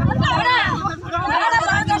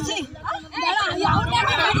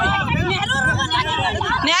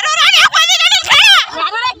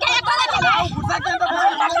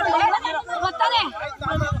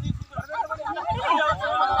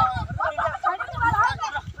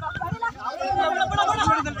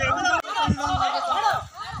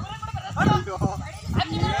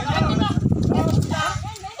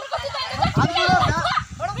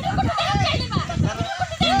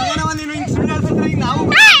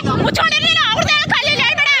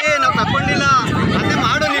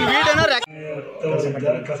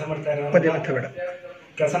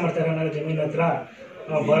 ಕೆಲಸ ಮಾಡ್ತಾ ಇರೋ ಜಮೀನ್ ಹತ್ರ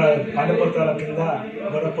ಪಾಂಡವಪುರ ತಾಲೂಕಿಂದ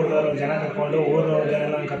ಗೋರಖಪುರದವರು ಜನ ಕರ್ಕೊಂಡು ಊರು ಜನ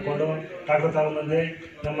ಕರ್ಕೊಂಡು ಟ್ರಾಕ್ಟರ್ ತಗೊಂಡ್ಬಂದು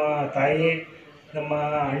ನಮ್ಮ ತಾಯಿ, ನಮ್ಮ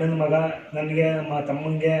ಅಣ್ಣನ ಮಗ, ನನಗೆ, ನಮ್ಮ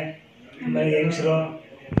ತಮ್ಮನಿಗೆ, ಆಮೇಲೆ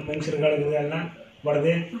ಹೆಂಗಸರುಗಳಿಗೆಲ್ಲ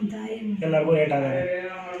ಬಡ್ದು ಎಲ್ಲರಿಗೂ ಏಟಾಗಿದೆ.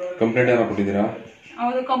 ಕಂಪ್ಲೇಂಟ್ ಏನೋ ಕೊಟ್ಟಿದ್ದೀರಾ?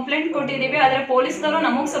 ಹೌದು, ಕಂಪ್ಲೇಂಟ್ ಕೊಟ್ಟಿದ್ದೀವಿ. ಆದ್ರೆ ಪೊಲೀಸ್ನವರು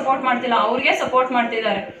ನಮಗ್ ಸಪೋರ್ಟ್ ಮಾಡ್ತಿಲ್ಲ, ಅವ್ರಿಗೆ ಸಪೋರ್ಟ್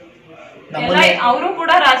ಮಾಡ್ತಿದ್ದಾರೆ. ಅವರು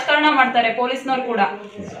ಕೂಡ ರಾಜಕಾರಣ ಮಾಡ್ತಾರೆ, ಪೊಲೀಸ್ನವ್ರು ಕೂಡ.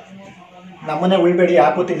 ನಮ್ಮನೆ ಉಳ್ಬೇಡಿ,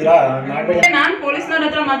 ಹಾಕುತ್ತಿದ್ದೀರಾ ಮಾಡಬೇಡಿ. ನಾನ್ ಪೊಲೀಸ್ನವ್ರ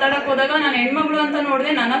ಹತ್ರ ಮಾತಾಡಕ್ ಹೋದಾಗ ನಾನು ಹೆಣ್ಮಗಳು ಅಂತ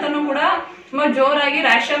ನೋಡಿದೆ, ನನ್ನ ಹತ್ರನೂ ಕೂಡ ತುಂಬಾ ಜೋರಾಗಿ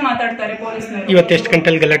ರ್ಯಾಶ್ ಆಗಿ ಮಾತಾಡ್ತಾರೆ ಪೊಲೀಸ್ನವರು. ಇವತ್ತು ಎಷ್ಟು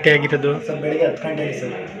ಗಂಟೆಲಿ ಗಲಾಟೆ ಆಗಿರೋದು? ಸರ್ ಬೆಳಿಗ್ಗೆ 10 ಗಂಟೆಗೆ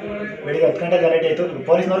ಸರ್, ಬೆಳಿಗ್ಗೆ 10 ಗಂಟೆ ಗಲಾಟೆ ಆಯಿತು.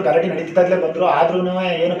 ಪೊಲೀಸ್ನವ್ರು ಗಲಾಟೆ ನಡೀತಿದ್ದಾಗಲೇ ಬಂದರು, ಆದ್ರೂ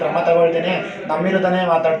ಏನು ಕ್ರಮ ತಗೊಳ್ತೇನೆ ನಮ್ಮ ವಿರುದ್ಧನೇ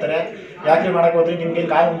ಮಾತಾಡ್ತಾರೆ. ಯಾಕ್ರಿ ಮಾಡಕ್ ಹೋದ್ರಿ, ನಿಮ್ಗೆ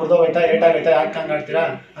ಕಾಲು ಮುರಿದೋಗೈತಾ, ಏಟಾಗೈತಾ, ಯಾಕೆ ಹಂಗ ಆಡ್ತೀರಾ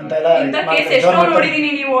ಅಂತ ಎಲ್ಲ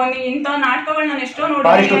ನೋಡಿದೀನಿ. ನೀವು ಇಂಥ ನಾಟಕಗಳು ನಾನು ಎಷ್ಟೋ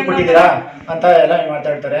ನೋಡಿದ್ದೀರಾ ಅಂತ ಎಲ್ಲ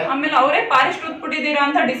ಮಾತಾಡ್ತಾರೆ. ಆಮೇಲೆ ಅವರೇ ಫಾರೆಸ್ಟ್ ಉತ್ಬಿಟ್ಟಿದ್ದೀರಾ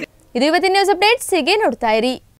ಅಂತ ಇದು ಇವತ್ತಿನ ನ್ಯೂಸ್ ಅಪ್ಡೇಟ್ಸ್. ಹೀಗೆ ನೋಡ್ತಾ ಇರಿ.